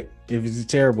good. If it's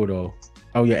terrible though,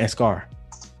 oh yeah, and Scar.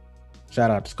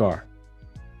 Shout out to Scar.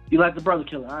 You like the brother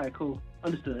killer? All right, cool.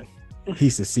 Understood.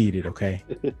 He succeeded. Okay.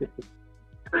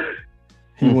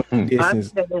 He went the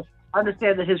distance. I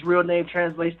understand that his real name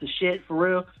translates to shit for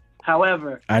real.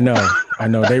 However, I know.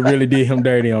 They really did him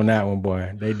dirty on that one,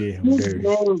 boy. They did him dirty.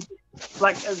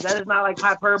 Like, that is not like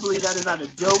hyperbole. That is not a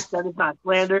joke. That is not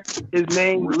slander. His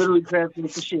name literally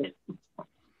translates to shit.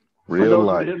 Real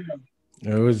life.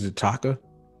 It was a Taka.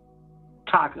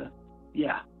 Taka.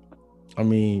 Yeah. I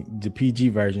mean, the PG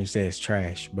version says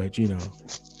trash, but you know.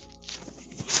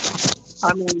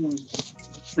 I mean,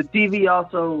 the TV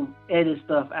also edits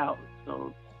stuff out,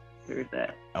 so there's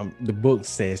that. The book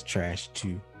says trash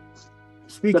too.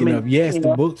 Speaking of, yes,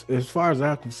 the books, as far as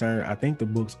I'm concerned, I think the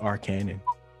books are canon.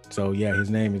 So yeah,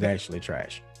 his name is actually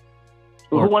trash.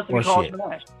 Well, who wants to be called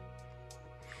trash?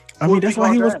 I mean, that's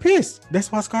why he was pissed.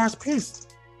 That's why Scar's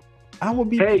pissed. I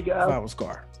would be pissed if I was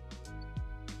Scar.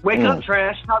 Wake up,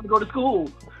 trash. Time to go to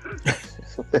school.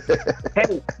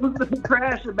 Hey, who's the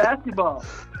trash in basketball?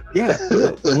 Yeah,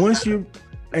 look, once you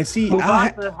and see,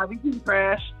 have you seen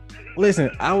trash?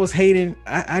 Listen, I was hating.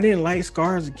 I didn't like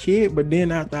Scar as a kid, but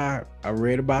then after I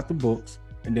read about the books,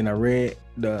 and then I read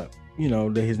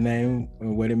his name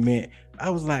and what it meant, I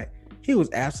was like, he was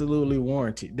absolutely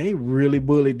warranted. They really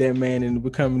bullied that man into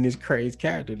becoming this crazy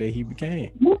character that he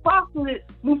became.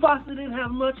 Mufasa didn't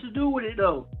have much to do with it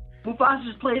though. Mufasa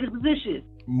just played his position.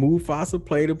 Mufasa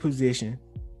played a position,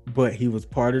 but he was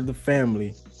part of the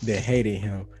family that hated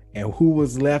him. And who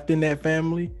was left in that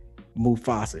family?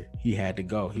 Mufasa. He had to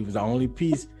go. He was the only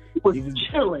piece. He was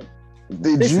chilling.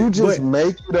 Did you just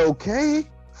make it okay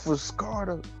for Scar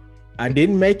to? I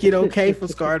didn't make it okay for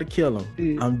Scar to kill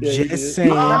him. I'm just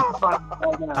saying. I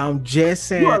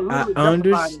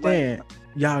understand.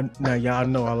 Y'all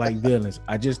know I like villains.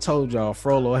 I just told y'all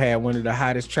Frollo had one of the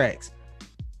hottest tracks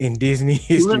in Disney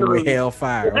history with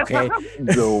Hellfire. Okay,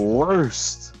 the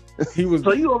worst. He was.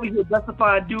 So you over here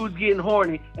justifying dudes getting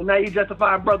horny, and now you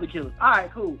justifying brother killers. All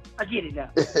right, cool. I get it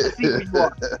now. I see where you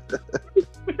are.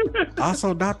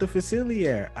 Also, Dr.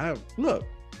 Facilier. I'm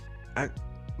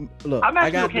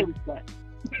actually okay with that.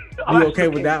 You okay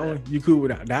with that one? You cool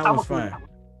with that? That one's fine.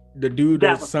 The dude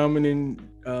that's summoning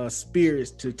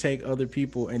spirits to take other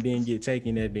people and then get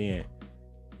taken at the end.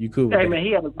 You cool with that? Hey man,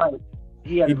 he had a right.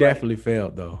 He definitely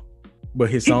failed though, but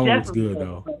his song was good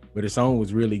though. But his song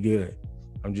was really good.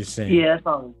 I'm just saying. Yeah, that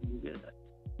song was really good.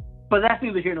 But that's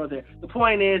neither here nor there. The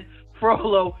point is,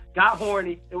 Frollo got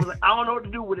horny. It was like, I don't know what to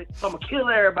do with it, so I'm gonna kill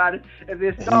everybody. And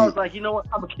then Scar was like, you know what?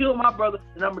 I'm gonna kill my brother,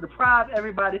 and I'm gonna deprive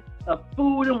everybody of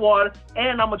food and water,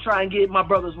 and I'm gonna try and get my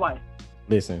brother's wife.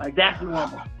 Listen, like that's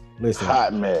normal. Listen,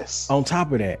 hot mess. On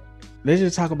top of that, let's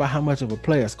just talk about how much of a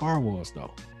player Scar was,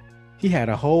 though. He had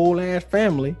a whole ass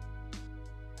family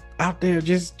out there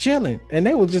just chilling, and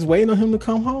they were just waiting on him to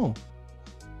come home.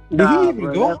 Did he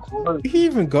even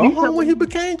go home when he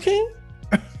became king?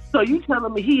 So you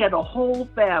telling me he had a whole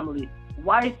family,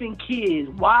 wife and kids,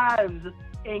 wives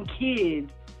and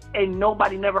kids, and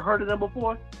nobody never heard of them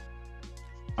before?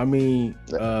 I mean,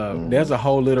 there's a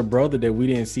whole little brother that we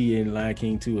didn't see in Lion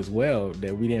King 2 as well,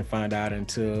 that we didn't find out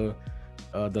until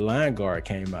the Lion Guard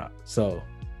came out. So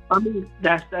I mean,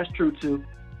 that's true too.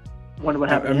 Wonder what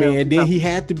happened. I mean, and then he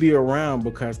had to be around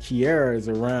because Kiara is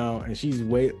around, and she's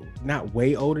not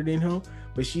way older than him,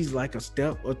 but she's like a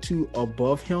step or two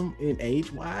above him in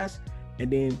age wise.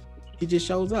 And then he just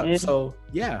shows up. So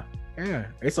yeah,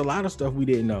 it's a lot of stuff we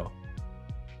didn't know.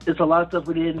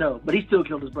 But he still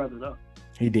killed his brother though.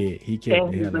 He did. He killed.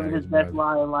 And he was living his best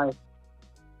life.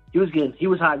 He was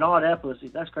hiding all that pussy.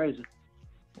 That's crazy.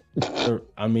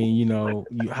 I mean, you know,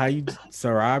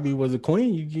 Sarabi was a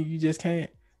queen. You just can't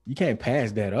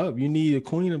pass that up. You need a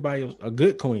queen about a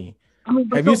good queen. I mean,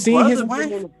 have you seen his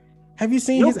wife? Have you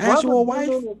seen his actual wife?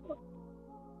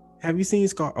 Have you seen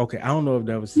Scar? Okay, I don't know if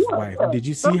that was his wife. Yeah. Did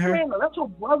you see her? That's your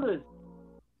brother.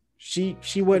 She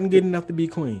wasn't good enough to be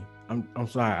queen. I'm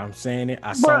sorry. I'm saying it.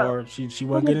 I saw her. She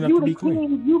wasn't good enough to be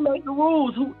queen. You make the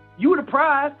rules. You the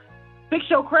prize. Fix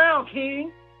your crown,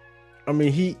 king. I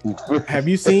mean, have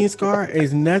you seen Scar?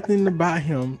 There's nothing about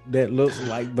him that looks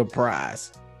like the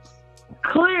prize.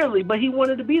 Clearly, but he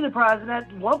wanted to be the prize, and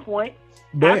at one point,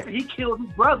 after he killed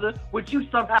his brother, which you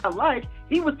somehow like,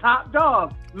 he was top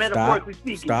dog, metaphorically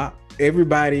speaking. Stop.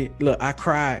 Everybody, look, I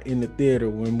cried in the theater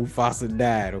when Mufasa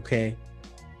died, okay?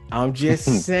 I'm just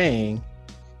saying,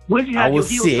 when you have your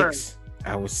heel turn?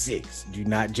 I was 6. Do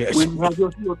not judge me. When you have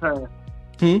your heel turn?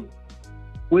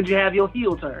 When you have your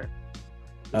heel turn?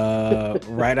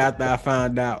 Right after I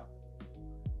found out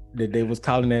that they was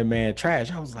calling that man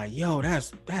trash, I was like, yo,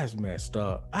 that's messed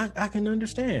up. I can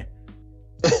understand.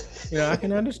 I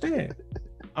can understand.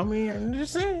 I mean, I'm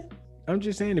just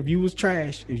saying, if you was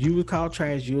trash, if you was called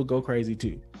trash, you would go crazy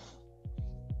too.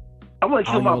 I wouldn't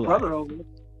kill my brother over it.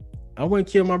 I wouldn't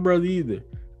kill my brother either.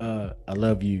 I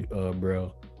love you,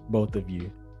 bro. Both of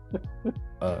you.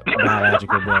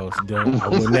 Biological bros.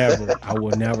 I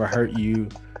will never hurt you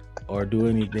or do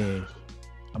anything.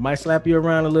 I might slap you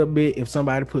around a little bit if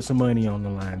somebody put some money on the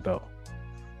line, though.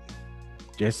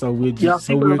 Just so we're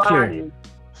clear.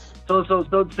 So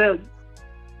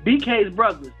BK's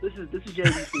brothers. This is Jay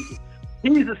speaking.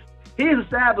 He's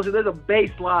established that there's a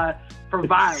baseline for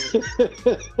violence.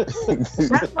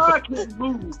 That's why I can't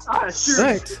move. I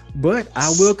assure you. But I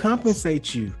will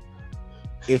compensate you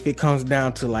if it comes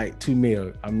down to like $2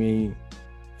 million. I mean,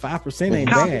 5% ain't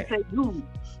bad. You.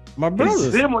 My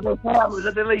brothers. Them or their families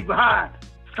that they leave behind.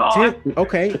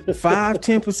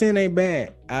 5-10% ain't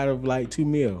bad out of like $2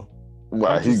 million.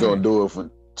 Wow, he's gonna do it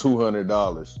for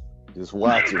 $200. Just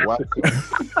watch it.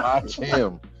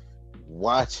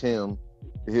 Watch him.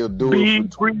 He'll do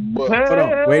it for $20. Hold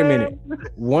on, wait a minute.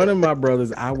 One of my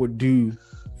brothers, I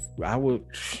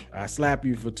slap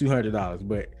you for $200,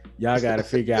 but y'all got to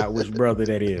figure out which brother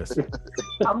that is.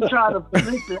 I'm trying to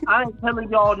listen. I ain't telling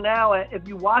y'all now. If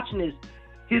you watching this,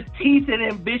 his teeth and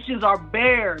ambitions are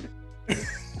bared.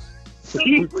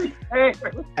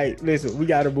 Hey, listen, we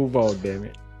got to move on, damn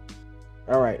it.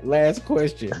 All right, last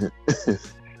question.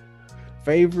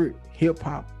 Favorite hip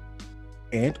hop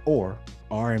and or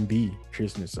R&B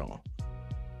Christmas song?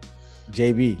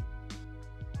 JB.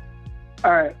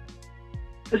 All right.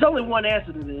 There's only one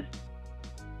answer to this.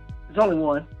 There's only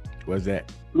one. What's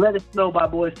that? Let It Snow by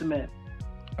Boyz II Men.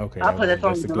 Okay. I play that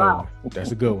song in July.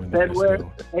 That's a good one. February,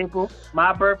 April,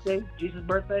 my birthday, Jesus'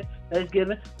 birthday,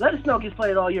 Thanksgiving. Let It Snow gets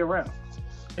played all year round.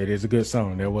 It is a good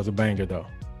song. That was a banger though.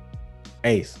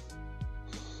 Ace.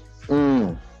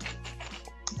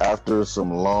 After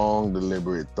some long,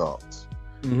 deliberate thoughts,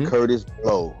 Curtis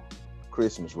Blow,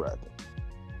 Christmas Rapping.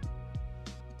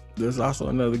 There's also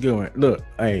another good one. Look,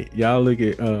 hey, y'all look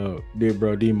at dear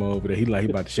bro Deemo over there. He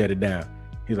about to shut it down.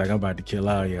 He's like, I'm about to kill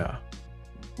all y'all.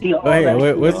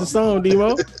 Hey, what's the song,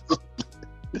 Deemo?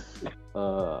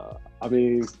 I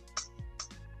mean,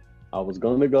 I was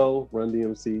gonna go Run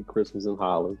DMC, Christmas in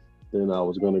Holland. Then I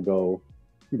was gonna go,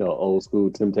 old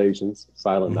school Temptations,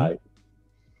 Silent Night.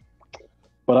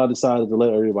 But I decided to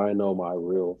let everybody know my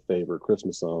real favorite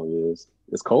Christmas song is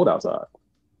 "It's Cold Outside."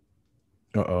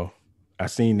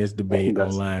 I've seen this debate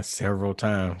online several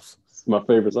times. It's my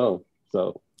favorite song.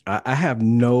 So I have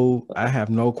no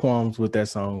qualms with that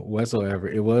song whatsoever.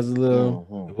 It was a little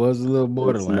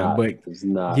borderline, it's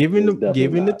not. Given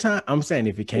the time, I'm saying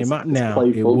if it came out now,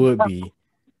 playful. It would be.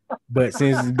 But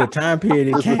since the time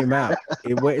period it came out,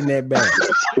 it wasn't that bad.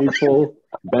 Playful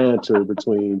banter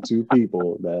between two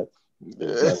people.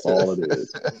 That's all it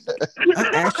is. I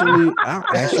actually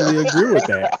agree with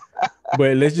that.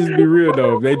 But let's just be real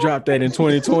though. If they dropped that in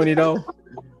 2020 though,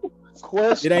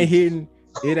 it ain't hitting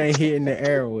the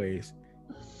airways.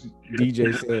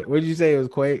 DJ said, what did you say? It was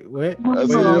Quake? What?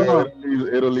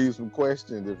 It'll leave some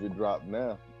questions if it dropped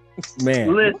now.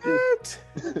 Man, what?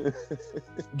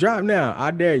 Drop now.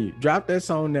 I dare you. Drop that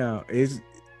song now. It's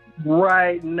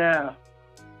right now.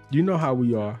 You know how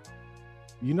we are.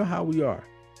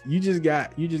 You just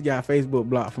got Facebook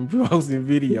blocked from posting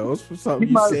videos for something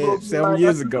you said 7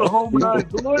 years ago.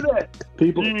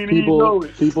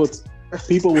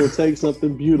 People will take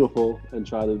something beautiful and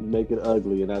try to make it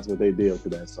ugly, and that's what they did to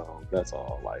that song. That's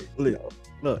all. Look,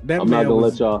 that I'm not gonna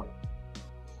let y'all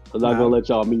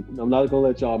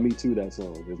me too that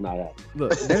song. It's not happening.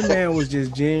 Look, that man was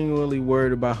just genuinely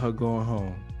worried about her going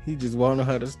home. He just wanted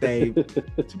her to stay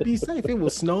to be safe. It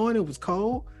was snowing. It was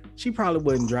cold. She probably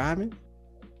wasn't driving.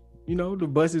 You know, the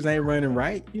buses ain't running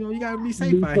right. You know, you gotta be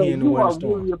safe out here in the winter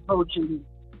storm.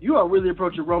 You are really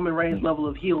approaching Roman Reigns' level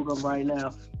of heeldom right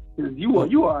now.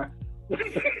 You are.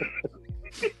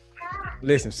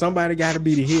 Listen, somebody got to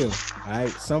be the heel. All right,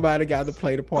 somebody got to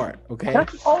play the part. Okay.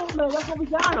 That's old man. That's what we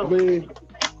got him. I mean,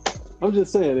 I'm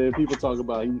just saying that people talk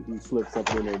about he slipped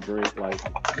something in their drink, like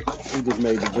he just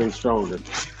made the drink stronger.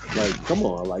 Like, come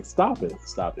on, like stop it,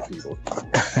 people.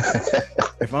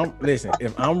 If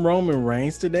I'm Roman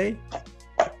Reigns today,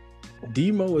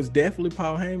 Deemo is definitely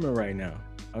Paul Heyman right now.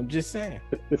 I'm just saying,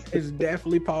 it's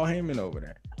definitely Paul Heyman over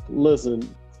there. Listen,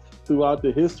 throughout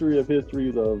the history of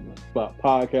histories of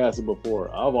podcasting before,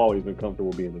 I've always been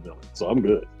comfortable being the villain, so I'm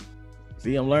good.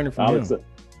 See, I'm learning from him.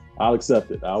 I'll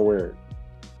accept it. I'll wear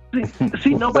it.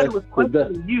 See, nobody was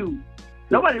questioning you.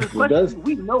 Nobody was questioning you.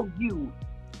 We know you.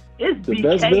 It's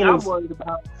BK I'm worried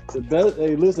about.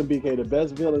 Hey, listen, BK, the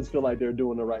best villains feel like they're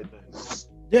doing the right thing.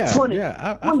 Yeah,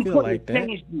 I feel like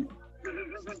that.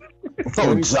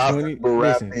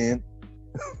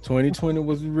 2020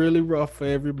 was really rough for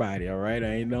everybody, all right?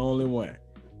 I ain't the only one.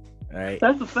 All right.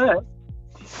 That's a fact.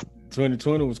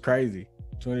 2020 was crazy.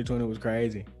 2020 was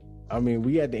crazy. I mean,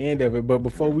 we at the end of it, but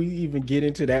before we even get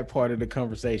into that part of the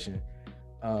conversation,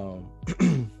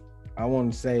 I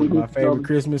want to say my favorite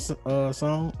Christmas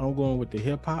song. I'm going with the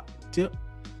hip hop tip,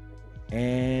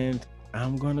 and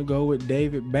I'm gonna go with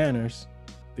David Banner's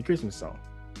 "The Christmas Song."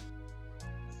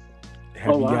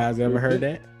 Have you guys ever heard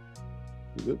that?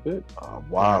 Good bit. A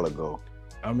while ago.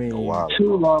 I mean,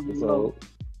 too long ago.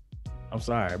 I'm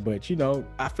sorry, but you know,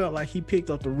 I felt like he picked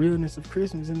up the realness of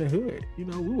Christmas in the hood. You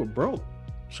know, we were broke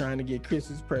trying to get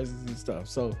Christmas presents and stuff.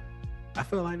 So I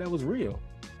felt like that was real.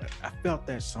 I felt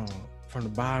that song from the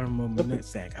bottom of my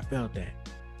nutsack. I felt that.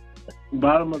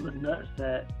 Bottom of the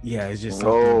nutsack. Yeah, it's just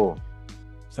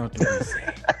something to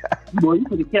say. Boy, you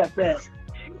could have kept that.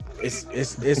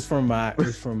 It's from my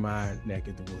neck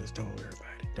of the woods. Don't worry about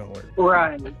it. Don't worry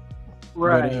about it.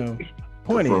 Right. But,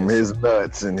 point from is, his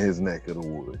nuts in his neck of the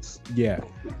woods. Yeah.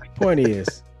 Point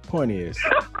is,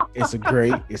 it's a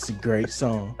great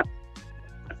song.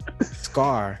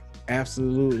 Scar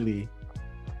absolutely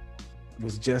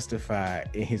was justified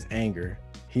in his anger.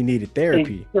 He needed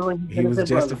therapy. He was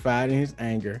justified in his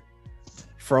anger.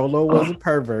 Frollo was a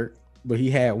pervert, but he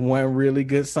had one really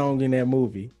good song in that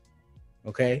movie.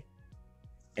 Okay?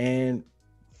 And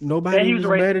nobody was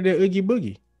better than Oogie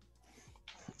Boogie.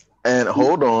 And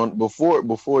hold on,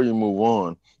 before you move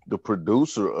on, the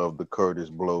producer of the Curtis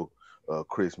Blow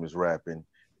Christmas rapping,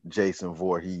 Jason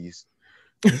Voorhees.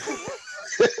 I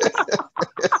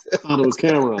thought it was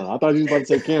Cameron. I thought you was about to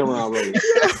say Cameron wrote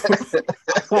it.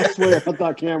 I swear, I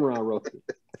thought Cameron wrote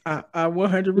it. I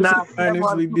 100%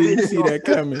 honestly didn't see that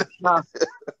coming.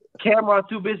 Cameron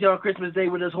too busy on Christmas Day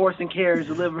with his horse and carriage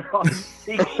delivering on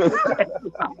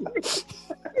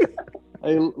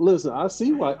Hey, listen, I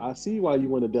see why you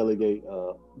want to delegate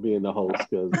being the host,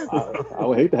 because I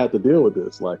would hate to have to deal with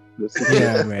this. Like this.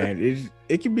 Yeah, man,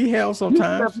 it can be hell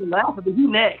sometimes. He's laughing, but he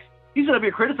next. He's gonna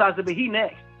be criticizing, but he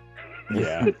next.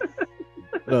 Yeah.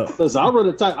 Listen, I run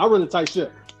a tight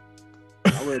ship.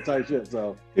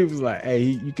 So he was like, "Hey,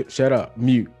 you can shut up,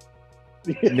 mute."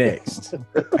 Next.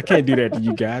 I can't do that to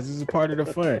you guys. This is part of the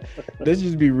fun. Let's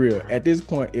just be real. At this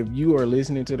point, if you are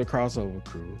listening to the Crossover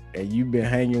Crew and you've been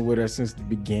hanging with us since the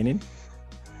beginning,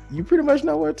 you pretty much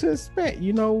know what to expect.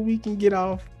 You know, we can get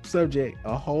off subject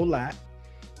a whole lot.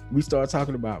 We start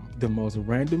talking about the most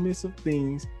randomest of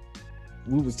things.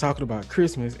 We was talking about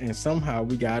Christmas, and somehow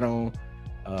we got on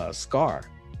Scar,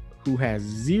 who has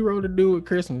zero to do with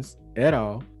Christmas at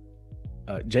all.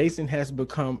 Jason has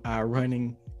become our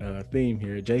running theme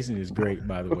here. Jason is great,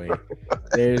 by the way.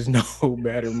 There's no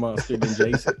better monster than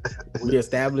Jason. We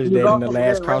established that in the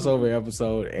last crossover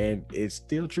episode, and it's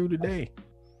still true today.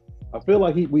 I feel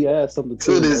like we add something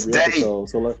to this every episode.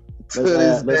 So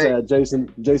let's add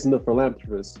Jason the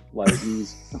philanthropist. Like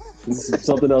he's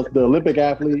something else. The Olympic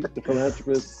athlete, the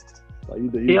philanthropist. Like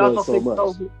he does so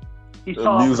much. He's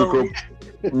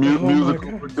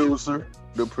musical producer,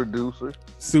 the producer,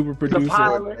 super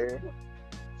producer.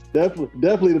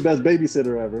 Definitely the best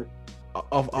babysitter ever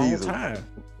of all time.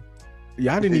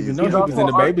 Y'all didn't even know he was in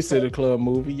the Babysitter Club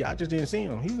movie. Y'all just didn't see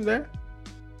him. He was there.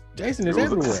 Jason is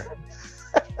everywhere.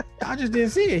 Y'all just didn't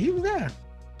see it. He was there.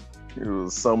 He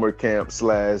was summer camp /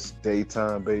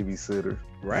 daytime babysitter.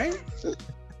 Right?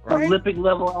 Olympic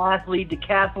level athlete,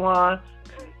 decathlon.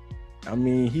 I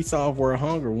mean, he solved world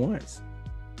hunger once.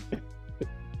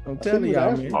 I'm telling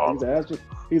y'all, man.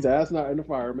 He's an astronaut in the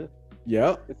fireman.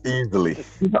 Yep. Easily.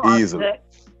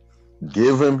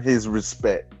 Give him his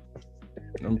respect.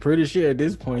 I'm pretty sure at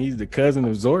this point he's the cousin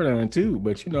of Zordon too,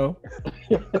 but you know,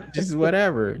 just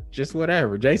whatever.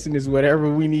 Jason is whatever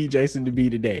we need Jason to be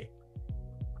today.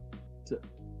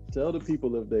 Tell the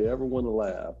people if they ever want to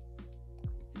laugh,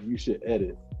 you should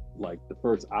edit like the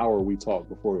first hour we talk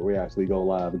before we actually go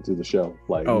live into the show.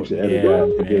 Like you should edit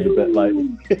that and give the bet like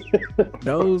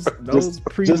those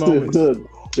moments.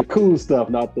 The cool stuff,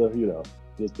 not the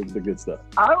just the good stuff.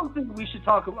 I don't think we should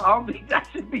talk about. I don't think that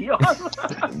should be on.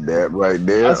 That right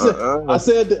there. I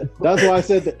said that's why I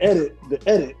said the edit.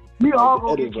 We all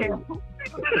gonna get canceled.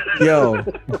 Yo,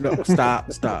 no, stop.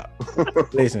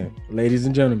 Listen, ladies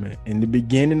and gentlemen, in the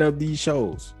beginning of these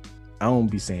shows, I don't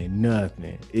be saying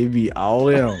nothing. It be all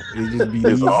them. It just be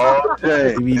it's all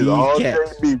Jay. It be it's these all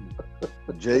cats.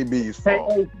 JB's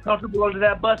fault. Hey, comfortable under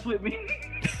that bus with me?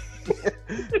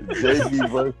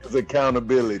 JB versus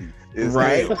accountability. It's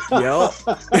right. Yup.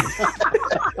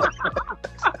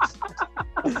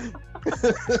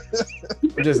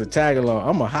 Just a tag along.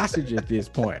 I'm a hostage at this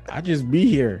point. I just be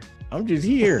here. I'm just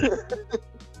here.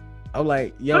 I'm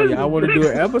like, yo, y'all want to do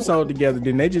an episode together?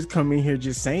 Then they just come in here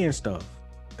just saying stuff.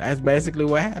 That's basically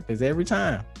what happens every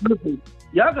time.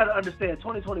 Y'all gotta understand,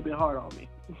 2020 been hard on me.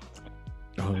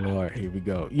 Oh Lord, here we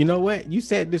go. You know what? You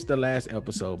said this the last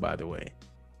episode, by the way.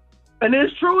 And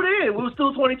it's true then. It was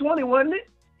still 2020, wasn't it?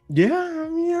 Yeah, I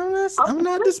mean, I'm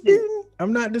not disputing.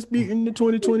 I'm not disputing the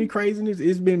 2020 craziness.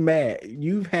 It's been mad.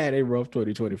 You've had a rough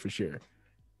 2020 for sure.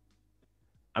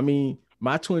 I mean,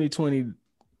 my 2020,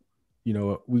 you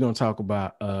know, we're gonna talk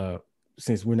about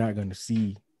since we're not gonna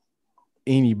see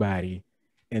anybody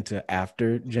until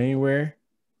after January.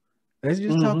 Let's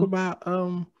just talk about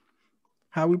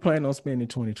how we plan on spending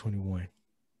 2021.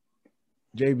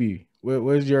 JB,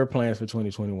 what's your plans for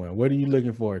 2021? What are you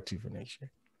looking forward to for next year?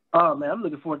 Oh man, I'm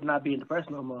looking forward to not being depressed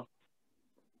no more.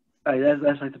 Like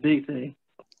that's like the big thing.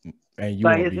 And you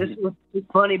like it's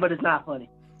funny, but it's not funny.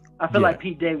 I feel like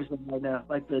Pete Davidson right now,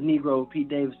 like the Negro Pete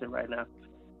Davidson right now,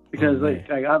 because like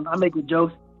I'm making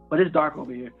jokes, but it's dark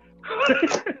over here.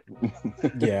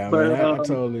 Yeah, but, man,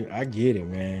 I get it,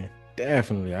 man.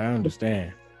 Definitely, I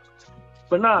understand.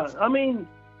 But nah, I mean,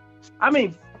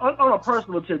 on a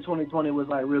personal tip, 2020 was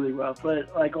like really rough.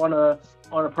 But like on a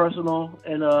personal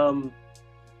and on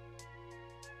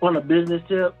a business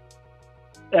tip,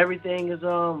 everything is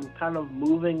kind of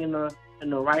moving in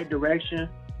the right direction.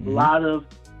 Mm-hmm.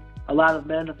 A lot of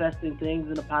manifesting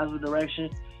things in a positive direction,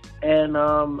 and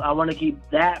I want to keep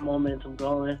that momentum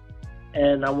going,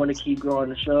 and I want to keep growing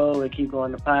the show and keep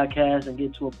growing the podcast and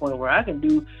get to a point where I can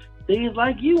do things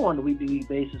like you on a week-to-week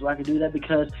basis, where I can do that,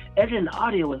 because editing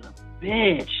audio is a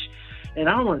bitch, and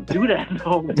I don't want to do that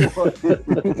no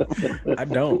more. I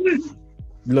don't.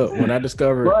 Look, when I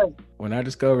discovered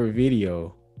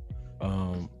video,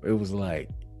 it was like,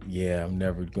 yeah, I'm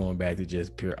never going back to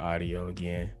just pure audio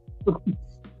again.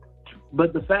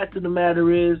 But the fact of the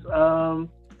matter is, I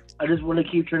just want to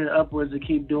keep turning upwards and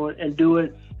keep doing and do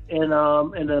it in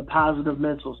a positive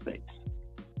mental space.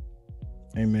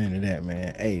 Amen to that,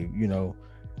 man. Hey, you know,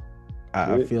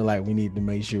 I feel like we need to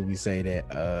make sure we say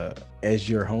that as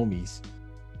your homies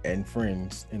and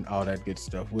friends and all that good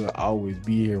stuff, we'll always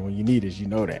be here when you need us. You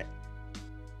know that.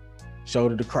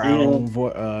 Shoulder to crown,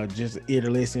 just ear to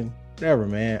listen, whatever,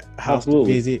 man. House to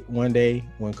visit one day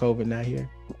when COVID not here.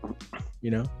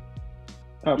 You know,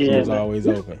 it's always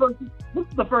open. This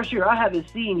is the first year I haven't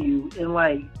seen you, and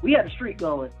like we had a streak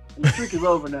going, and the streak is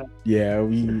over now. Yeah,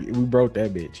 we broke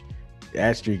that bitch.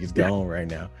 That streak is gone right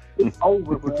now. It's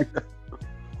over, bro.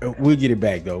 We'll get it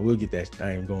back though. We'll get that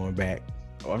thing going back.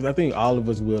 I think all of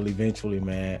us will eventually,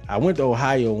 man. I went to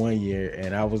Ohio one year,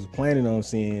 and I was planning on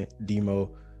seeing Deemo,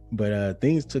 but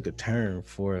things took a turn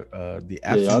for the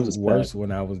absolute worst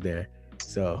when I was there.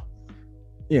 So,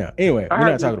 yeah. Anyway, we're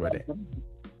not talking about that. All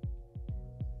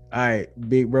right,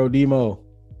 big bro Deemo,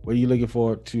 what are you looking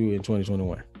forward to in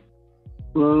 2021?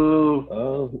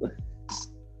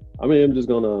 I mean, I'm just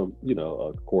gonna,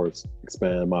 of course,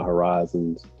 expand my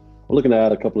horizons. I'm looking to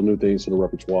add a couple of new things to the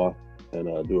repertoire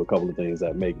and do a couple of things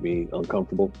that make me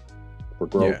uncomfortable for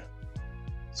growth. Yeah.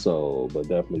 So, but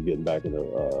definitely getting back in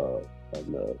the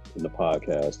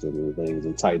podcast and the things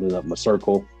and tightening up my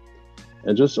circle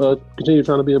and just continue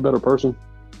trying to be a better person.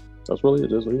 That's really it.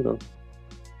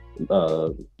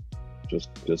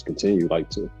 Just continue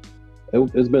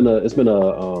it's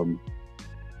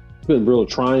been real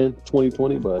trying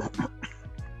 2020, but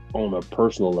on a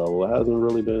personal level, it hasn't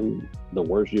really been the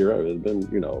worst year ever. It's been,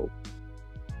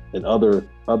 in other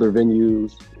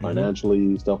venues,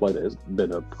 financially, stuff like that. It's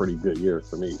been a pretty good year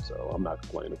for me, so I'm not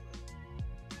complaining.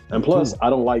 And plus, I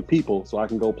don't like people, so I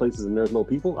can go places and there's no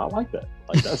people. I like that.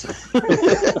 Like that's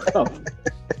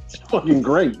it's fucking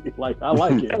great. Like I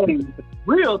like it. Hey,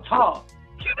 real talk.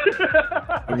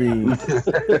 I mean,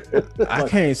 I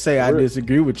can't say I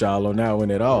disagree with y'all on that one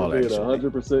at all. We're being actually,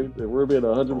 100%. If we're being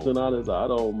 100% honest, I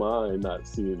don't mind not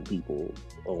seeing people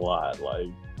a lot. Like,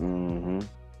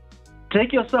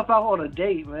 take yourself out on a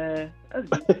date, man. It'd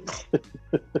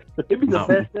be the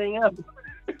best thing ever.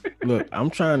 look, I'm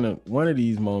trying to one of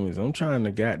these moments. I'm trying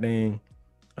to goddamn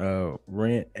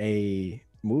rent a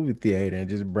movie theater and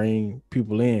just bring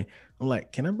people in. I'm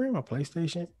like, can I bring my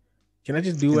PlayStation? Can I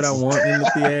just do what I want in the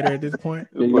theater at this point?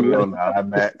 Put it on the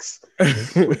IMAX.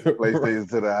 PlayStation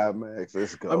to the IMAX.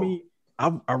 Let's go. I mean,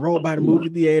 I rode by the movie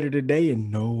theater today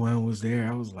and no one was there.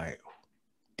 I was like,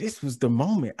 this was the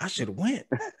moment. I should have went.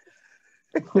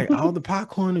 Like all the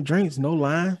popcorn and drinks, no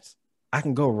lines. I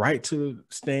can go right to the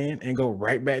stand and go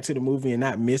right back to the movie and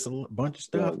not miss a bunch of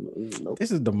stuff. nope.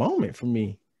 This is the moment for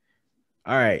me.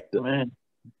 All right, Man.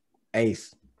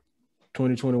 Ace,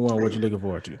 2021. What you looking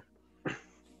forward to?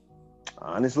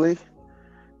 Honestly,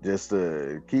 just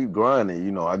to keep grinding.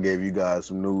 You know, I gave you guys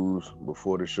some news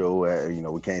before the show. You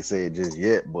know, we can't say it just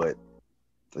yet, but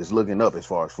it's looking up as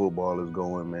far as football is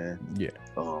going, man. Yeah.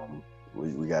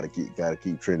 We gotta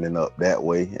keep trending up that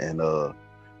way, and the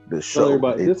Tell show.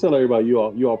 everybody, just tell everybody you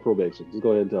all probation. Just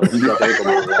go ahead and tell them. You got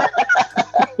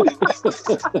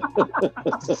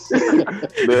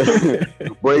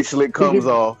the bracelet comes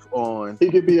off on. He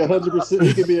could be 100%.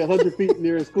 He could be 100 feet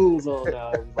near his school zone now.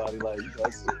 Everybody like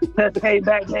that's Let's pay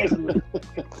back daily.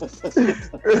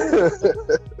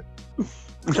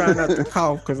 I'm trying not to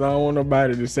cough because I don't want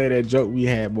nobody to say that joke we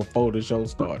had before the show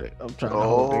started. I'm trying to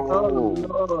hold it.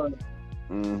 Oh, Lord.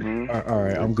 All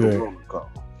right, I'm good. Oh,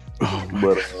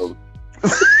 But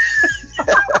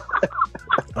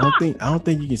I don't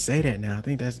think you can say that now. I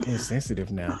think that's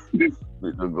insensitive now.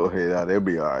 go ahead, they'll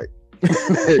be all right.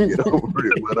 Get over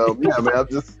it. But yeah, man, I'm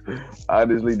just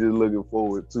honestly just looking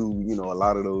forward to a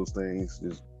lot of those things,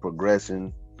 just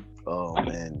progression.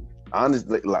 And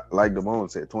honestly, like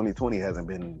Deemo said, 2020 hasn't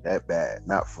been that bad.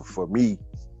 Not for me,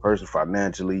 personally,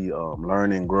 financially,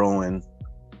 learning, growing.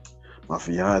 My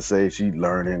fiance, she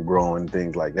learning, growing,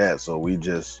 things like that. So we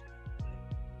just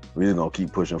gonna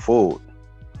keep pushing forward.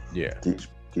 Yeah.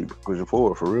 Keep pushing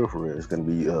forward for real. It's gonna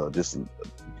be just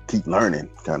keep learning,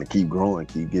 kind of keep growing,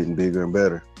 keep getting bigger and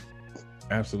better.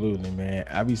 Absolutely, man.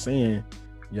 I be seeing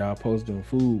y'all posting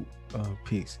food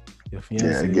pics. Your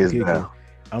fiance, it gets down.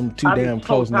 I'm too damn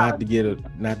close not to get a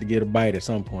bite at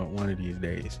some point one of these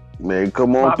days. Man,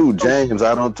 come on through, James.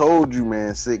 I done told you,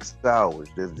 man. 6 hours.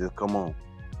 Just come on.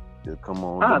 Just come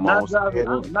on. I'm not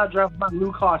driving my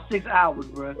new car 6 hours,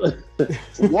 bro.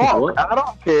 Walk. I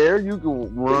don't care. You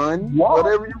can run. Walk.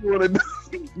 Whatever you want to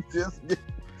do. just.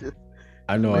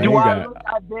 I know I Do ain't I got. look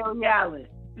at Barry Allen?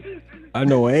 I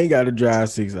know I ain't got to drive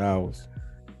 6 hours.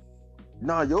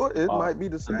 No, it might be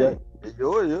the same.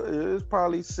 Yours is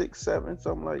probably 6, 7,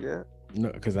 something like that.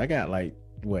 No, because I got like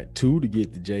 2 to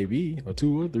get to JB or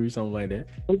 2 or 3, something like that.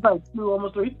 It's like 2,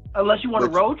 almost 3. Unless you want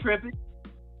to road trip it,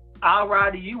 I'll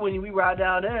ride to you when we ride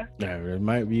down there. Yeah, it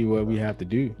might be what we have to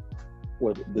do.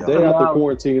 Well, the day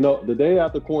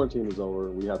after quarantine is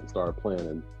over, we have to start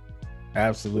planning.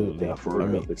 Absolutely. Yeah, I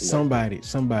mean,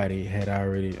 somebody had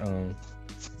already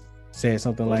said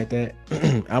something like that.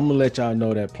 I'm gonna let y'all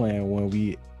know that plan when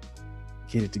we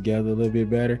get it together a little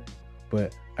bit better.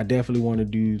 But I definitely want to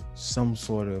do some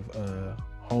sort of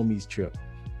homies trip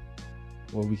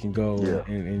where we can go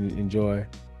and enjoy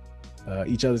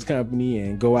each other's company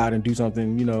and go out and do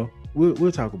something.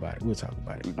 We'll talk about it.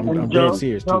 I'm dead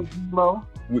serious too.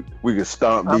 We can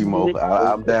stomp Deemo.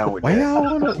 I'm down with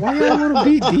that. Why y'all wanna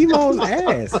beat Deemo's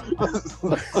ass?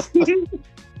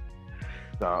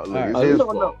 Nah, look, it's his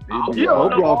fault. I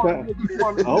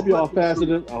hope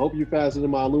you faster than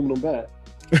my aluminum bat.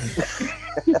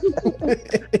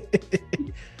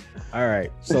 All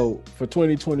right. So for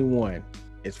 2021,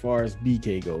 as far as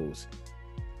BK goes,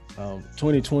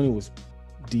 2020 was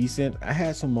decent. I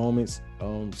had some moments,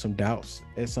 some doubts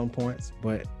at some points,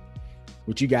 but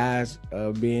with you guys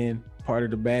being part of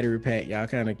the battery pack, y'all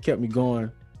kind of kept me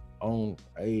going on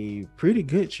a pretty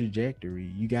good trajectory.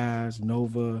 You guys,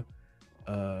 Nova,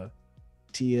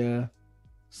 Tia,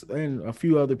 and a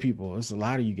few other people. It's a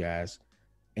lot of you guys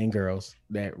and girls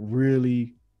that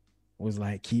really was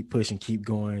like, keep pushing, keep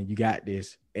going. You got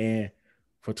this. And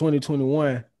for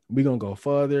 2021, we're gonna go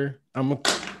further. Bro,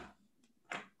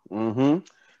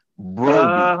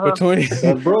 for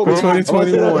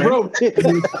 2021.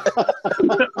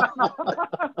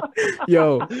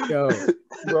 Yo,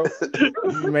 bro,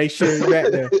 make sure you're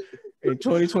back there. in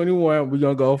 2021, we're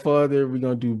gonna go further. We're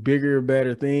gonna do bigger,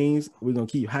 better things. We're gonna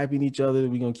keep hyping each other.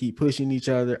 We're gonna keep pushing each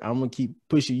other. I'm gonna keep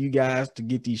pushing you guys to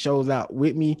get these shows out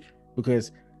with me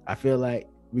because I feel like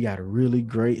we got a really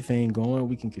great thing going.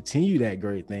 We can continue that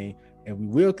great thing, and we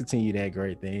will continue that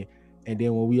great thing. And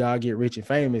then when we all get rich and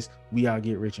famous, we all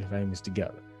get rich and famous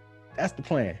together. That's the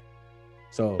plan.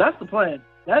 So that's the plan.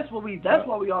 That's why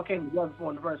we all came together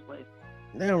for in the first place.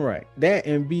 Damn right. That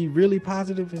and be really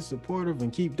positive and supportive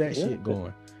and keep that shit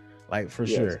going. Like for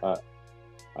sure.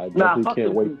 I definitely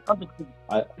can't wait.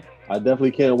 I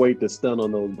definitely can't wait to stun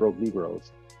on those broke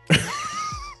Negroes.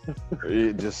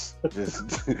 It just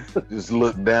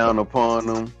look down upon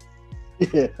them.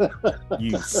 Yeah.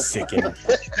 You sicken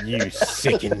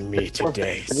me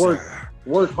today.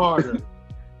 Work harder.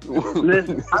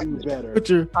 Listen, Do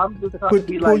better.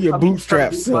 Pull your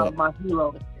bootstraps up. My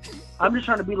hero. I'm just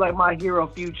trying to be like my hero,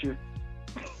 Future.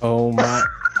 Oh my!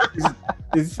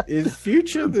 Is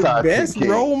Future the best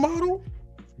role model?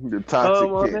 The toxic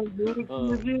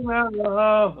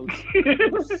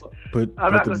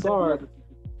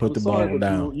Put the ball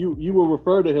down. You will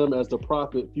refer to him as the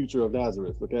prophet Future of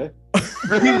Nazareth, okay?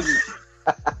 Excuse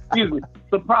me.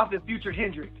 The prophet Future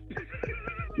Hendrix.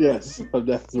 Yes, of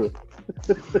Nazareth.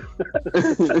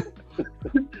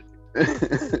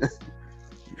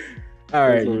 All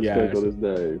right, you guys.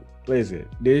 Listen,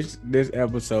 this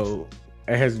episode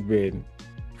has been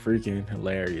freaking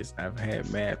hilarious. I've had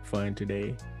mad fun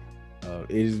today.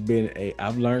 It has been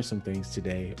I've learned some things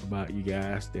today about you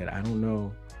guys that I don't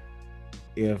know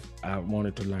if I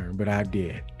wanted to learn, but I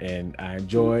did, and I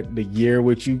enjoyed the year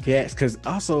with you cats. Because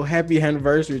also, happy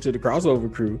anniversary to the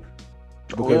crossover crew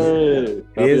because it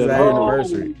is our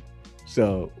anniversary.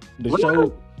 So the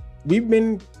show, we've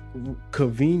been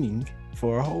convening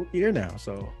for a whole year now,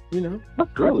 so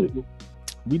really,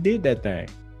 we did that thing.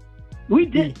 We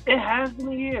did. It has been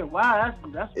a year. Wow,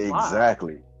 that's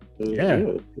exactly.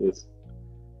 Yeah.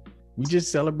 We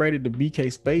just celebrated the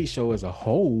BK Space Show as a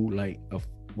whole, like a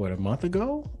month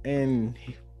ago, and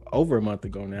over a month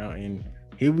ago now, and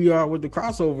here we are with the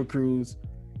crossover cruise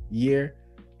year,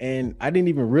 and I didn't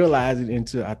even realize it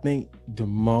until I think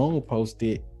Deemo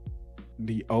posted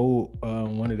the old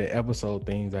one of the episode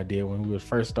things I did when we were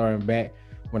first starting back,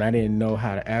 when I didn't know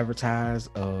how to advertise,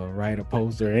 write a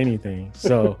post or anything.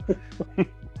 So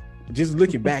just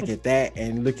looking back at that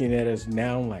and looking at us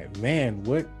now, I'm like, man,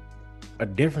 what a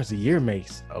difference a year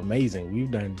makes. Amazing. We've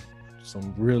done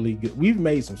some really good, we've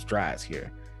made some strides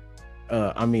here.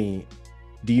 I mean,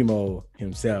 Deemo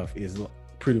himself is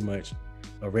pretty much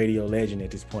a radio legend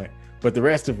at this point, but the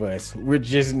rest of us, we're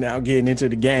just now getting into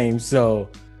the game. So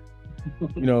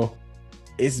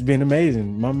it's been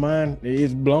amazing. My mind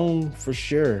is blown for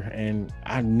sure, and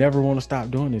I never want to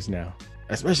stop doing this now,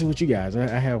 especially with you guys. I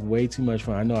have way too much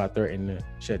fun. I know I threatened to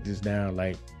shut this down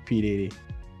like P. Diddy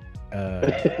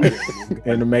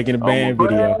and making a band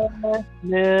video.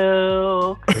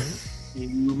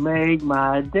 You make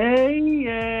my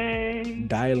day.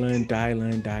 Dialing.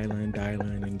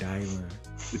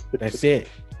 That's it.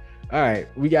 All right,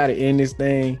 we got to end this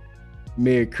thing.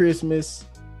 Merry Christmas.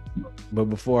 But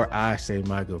before I say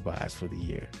my goodbyes for the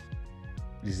year,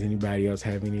 does anybody else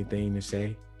have anything to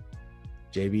say?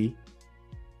 JB?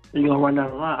 You're going to run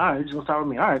down the line. All right, you're just going to start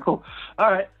with me. All right, cool. All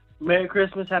right. Merry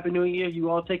Christmas. Happy New Year. You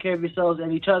all take care of yourselves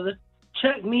and each other.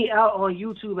 Check me out on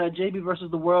YouTube at JB versus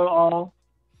the World, all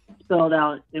spelled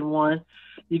out in one.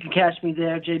 You can catch me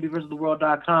there,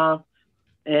 jbversustheworld.com,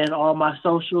 and all my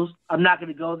socials. I'm not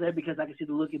going to go there because I can see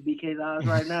the look in BK's eyes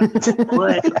right now.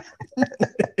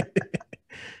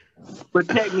 But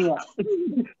check me out.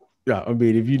 Yeah, I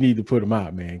mean, if you need to put them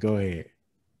out, man, go ahead.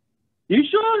 You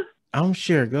sure? I'm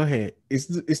sure. Go ahead. It's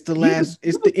the last.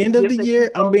 It's the end of the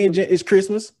year. It's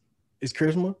Christmas. It's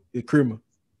Christmas.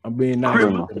 I'm being nice.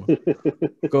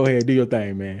 Go ahead, do your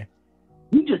thing, man.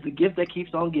 You just a gift that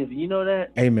keeps on giving. You know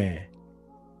that? Amen.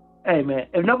 Hey, man.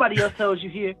 If nobody else tells you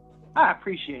here, I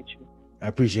appreciate you. I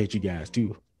appreciate you guys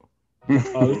too.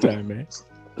 All the time, man.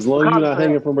 As long as you're not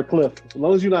hanging from a cliff. As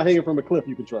long as you're not hanging from a cliff,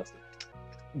 you can trust it.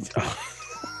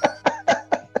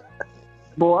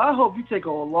 Boy, I hope you take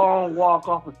a long walk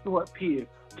off a short pier.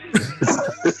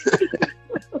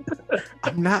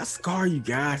 I'm not Scar, you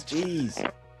guys. Jeez.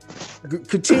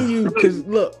 Continue, because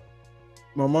look,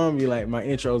 my mom be like, my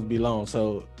intros be long,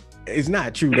 so it's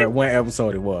not true that one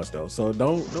episode it was though. So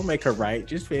don't make her write.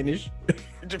 Just finish.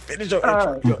 Just finish your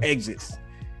intro, your exits,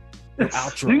 your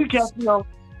outros. You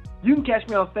can catch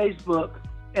me on Facebook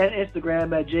and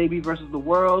Instagram at JB versus the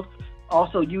World.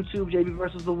 Also YouTube, JB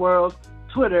versus the World.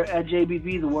 Twitter at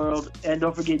JBV the World. And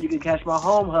don't forget, you can catch my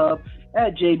home hub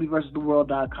at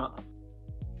jbversustheworld.com.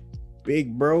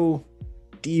 Big bro.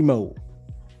 Deemo.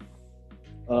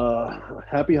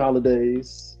 Happy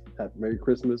holidays. Happy Merry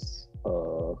Christmas.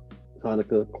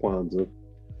 Hanukkah, Kwanzaa.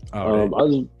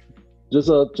 I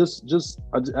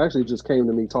actually just came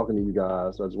to me talking to you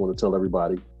guys. I just want to tell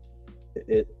everybody,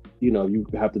 you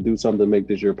have to do something to make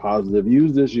this year positive.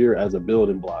 Use this year as a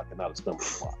building block and not a stumbling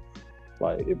block.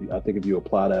 Like I think if you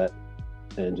apply that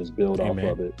and just build off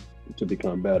of it to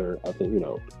become better, I think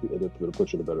it'll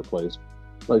put you in a better place.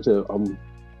 Like I said, I'm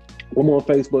on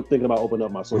Facebook thinking about opening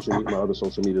up my other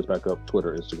social medias back up,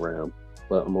 Twitter, Instagram.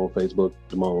 But I'm on Facebook,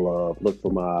 Damone Love. Look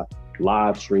for my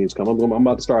live streams. I'm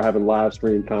about to start having live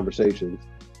stream conversations.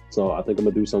 So I think I'm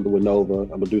gonna do something with Nova. I'm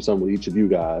gonna do something with each of you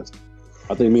guys.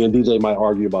 I think me and DJ might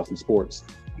argue about some sports.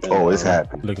 And, it's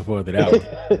happening. Looking forward to that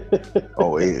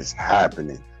one. It is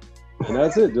happening. And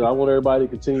that's it. Dude. I want everybody to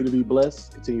continue to be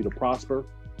blessed, continue to prosper.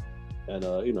 And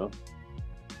I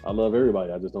love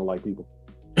everybody. I just don't like people.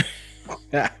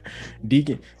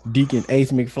 Deacon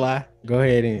Ace McFly, go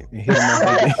ahead and hit him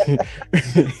up.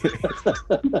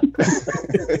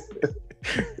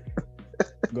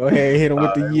 Go ahead and hit him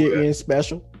with the year-end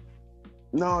special.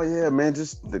 No, yeah, man,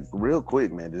 just real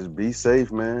quick, man, just be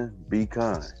safe, man. Be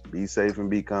kind. Be safe and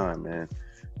be kind, man.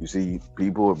 You see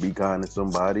people, or be kind to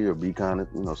somebody, or be kind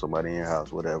to somebody in your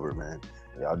house, whatever, man.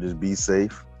 Y'all just be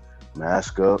safe,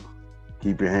 mask up,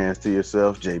 keep your hands to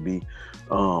yourself, JB.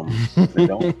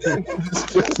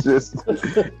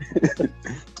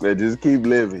 Just keep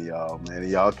living, y'all, man. And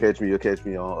you'll catch me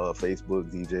on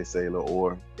Facebook, DJ Sailor,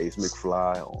 or Ace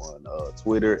McFly on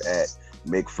Twitter at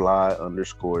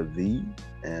McFly_the.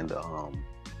 And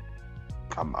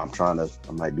I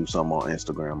might do something on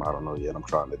Instagram. I don't know yet. I'm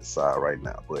trying to decide right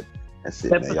now, but that's it,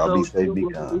 man. Y'all be safe, be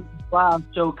kind. Live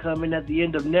show coming at the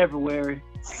end of February.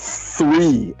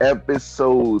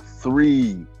 Episode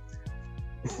 3.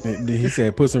 He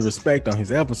said put some respect on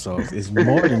his episodes. It's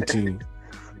more than 2.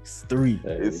 It's 3.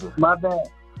 My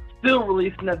bad. Still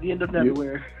releasing at the end of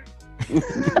February.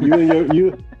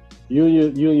 You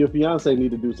and your fiance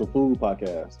need to do some food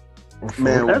podcasts.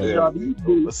 Man,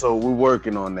 so we're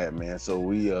working on that, man. So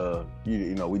we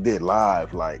we did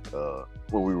live where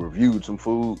we reviewed some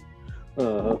food.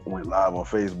 Went live on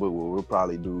Facebook. We'll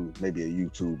probably do maybe a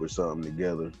YouTube or something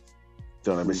together.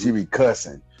 But she be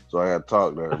cussing. So I got to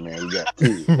talk to her, man. We got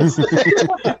kids.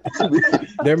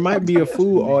 There might be a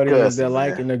food audience that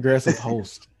like an aggressive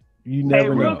host. You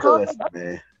never know.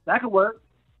 That could work.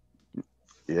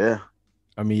 Yeah.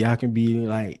 I mean, y'all can be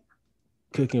like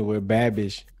cooking with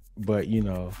Babish, but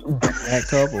that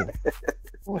couple.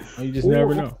 You just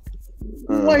never know.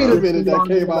 Wait a minute, that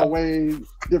came out way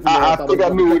different. I think I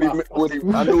knew what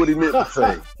he meant to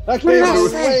say. That came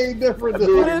out way different.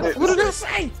 What did I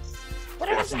say?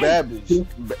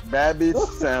 Babish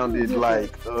sounded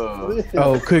like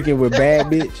cooking with bad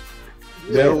bitch.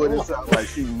 That's what it sounds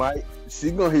like. She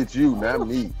gonna hit you, not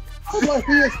me. I'm like,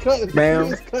 he is cutting. Ma'am,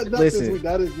 he is cutting up listen. This week.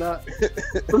 That is not.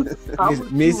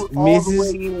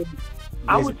 Mrs.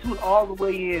 I would tune all the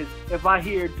way in if I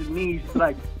hear Denise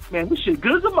like, man, this shit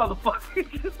good as a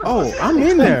motherfucker. Oh, I'm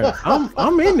in there.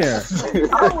 I'm in there.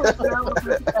 I was down with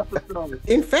this episode.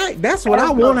 In fact, that's what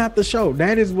I want out the show.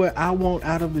 That is what I want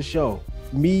out of the show.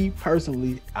 Me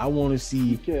personally, I want to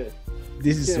see.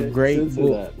 This is some great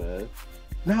book. That, man.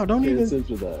 No, don't even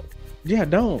censor that. Yeah,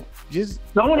 don't. Just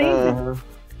don't even.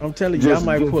 I'm telling you, I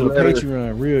might pull a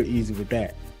Patreon real easy with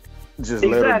that. Just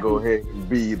let her go ahead and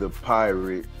be the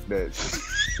pirate that she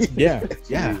yeah.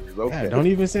 Okay. Yeah, don't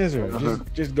even censor her.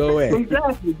 Just go ahead.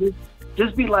 Exactly.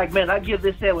 Just be like, man, I give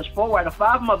this sandwich 4 out of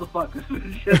 5 motherfuckers.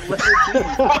 Just let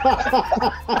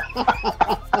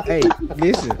it be. Hey,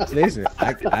 listen.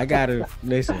 I gotta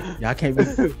listen. Y'all can't be.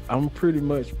 I'm pretty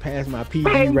much past my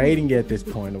PG rating at this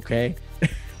point. Okay,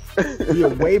 we are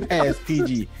way past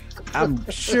PG. I'm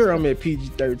sure I'm at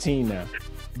PG-13 now.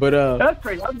 But that's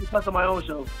crazy. I'm just on my own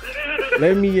show.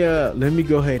 let me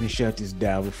go ahead and shut this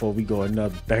down before we go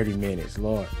another 30 minutes.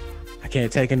 Lord, I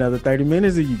can't take another 30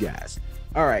 minutes of you guys.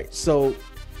 All right, so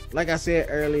like I said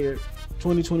earlier,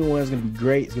 2021 is gonna be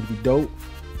great. It's gonna be dope.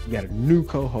 We got a new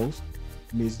co-host,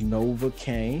 Ms. Nova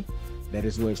Kane. That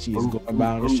is what she is going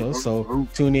by on the show. So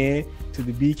tune in to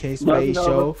the BK Space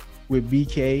Show with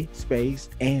BK Space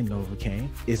and Nova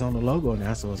Kane. It's on the logo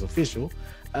now, so it's official.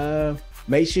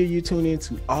 Make sure you tune in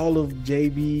to all of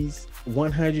JB's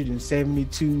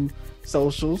 172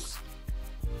 socials.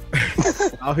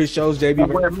 All his shows, JB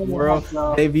versus the World,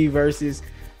 JB versus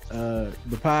the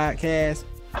podcast,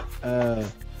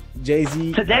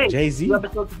 Jay-Z. Today. Jay-Z. New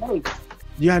episode today.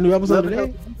 You got a new episode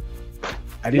today?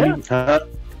 I didn't even.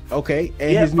 Okay,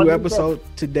 and his new episode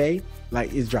today,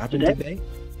 like, is dropping today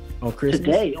on Christmas.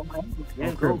 Today, okay.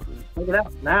 Yeah, go check it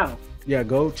out now. Yeah,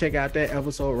 go check out that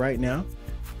episode right now.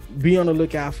 Be on the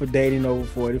lookout for Dating Over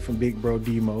 40 from Big Bro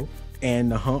Deemo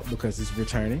and The Hump because it's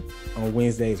returning on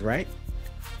Wednesdays, right?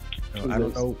 I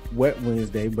don't know what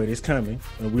Wednesday, but it's coming,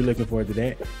 and we're looking forward to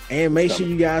that. And make sure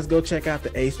you guys go check out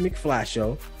the Ace McFly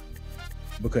show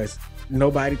because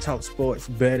nobody talks sports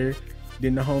better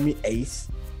than the homie Ace.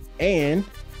 And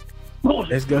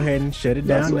let's go ahead and shut it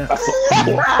down now.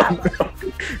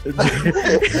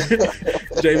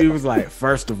 JB was like,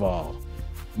 first of all,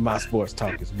 my sports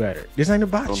talk is better. This ain't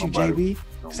about you, JB.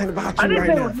 This ain't about you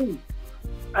right now.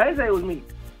 I didn't say it was me.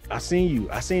 I seen you.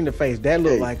 I seen the face. That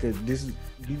looked like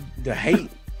the hate.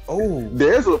 Oh,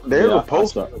 there's a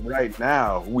poster right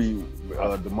now.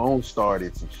 Damone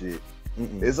started some shit.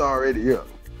 It's already up.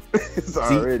 It's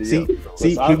already up.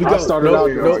 See, here we go. I started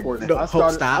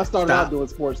out doing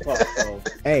sports talk. So.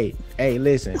 Hey,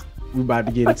 listen. We about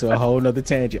to get into a whole nother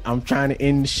tangent. I'm trying to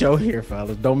end the show here,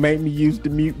 fellas. Don't make me use the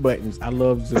mute buttons. I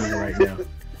love Zoom right now.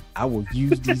 I will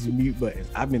use these mute buttons.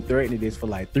 I've been threatening this for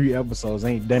like 3 episodes. I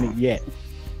ain't done it yet.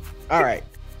 All right.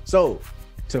 So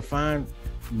to find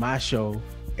my show,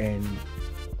 and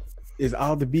it's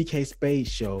all the BK Spade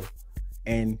Show,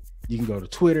 and you can go to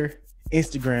Twitter,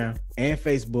 Instagram, and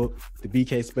Facebook, the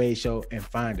BK Spade Show, and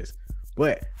find us.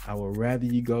 But I would rather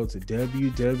you go to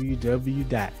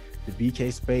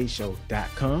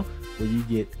www.thebkspadeshow.com where you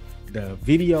get the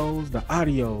videos, the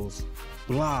audios,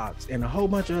 blogs, and a whole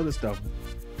bunch of other stuff.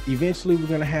 Eventually, we're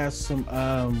gonna have some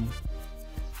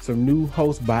new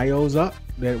host bios up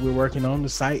that we're working on. The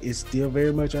site is still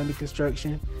very much under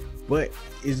construction, but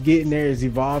it's getting there. It's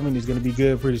evolving. It's gonna be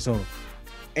good pretty soon.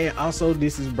 And also,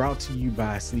 this is brought to you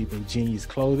by Sleeping Genius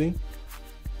Clothing.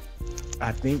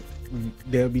 I think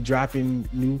they'll be dropping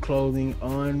new clothing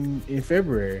in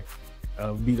February.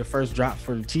 Be the first drop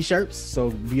for the t-shirts, so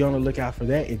be on the lookout for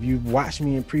that. If you've watched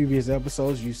me in previous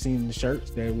episodes, you've seen the shirts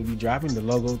that will be dropping, the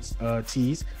logo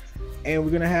tees, and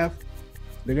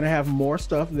they're gonna have more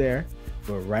stuff there.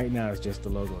 But right now, it's just the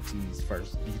logo tees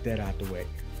first. Get that out the way.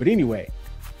 But anyway,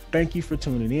 thank you for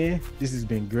tuning in. This has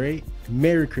been great.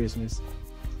 Merry Christmas,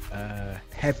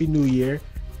 Happy New Year,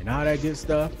 and all that good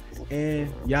stuff.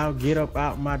 And y'all get up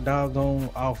out my doggone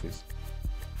office.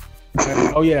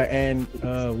 Oh yeah, and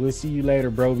we'll see you later,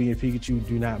 Broby and Pikachu.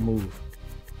 Do not move.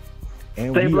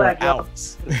 And Stay we black, are y'all.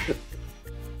 out.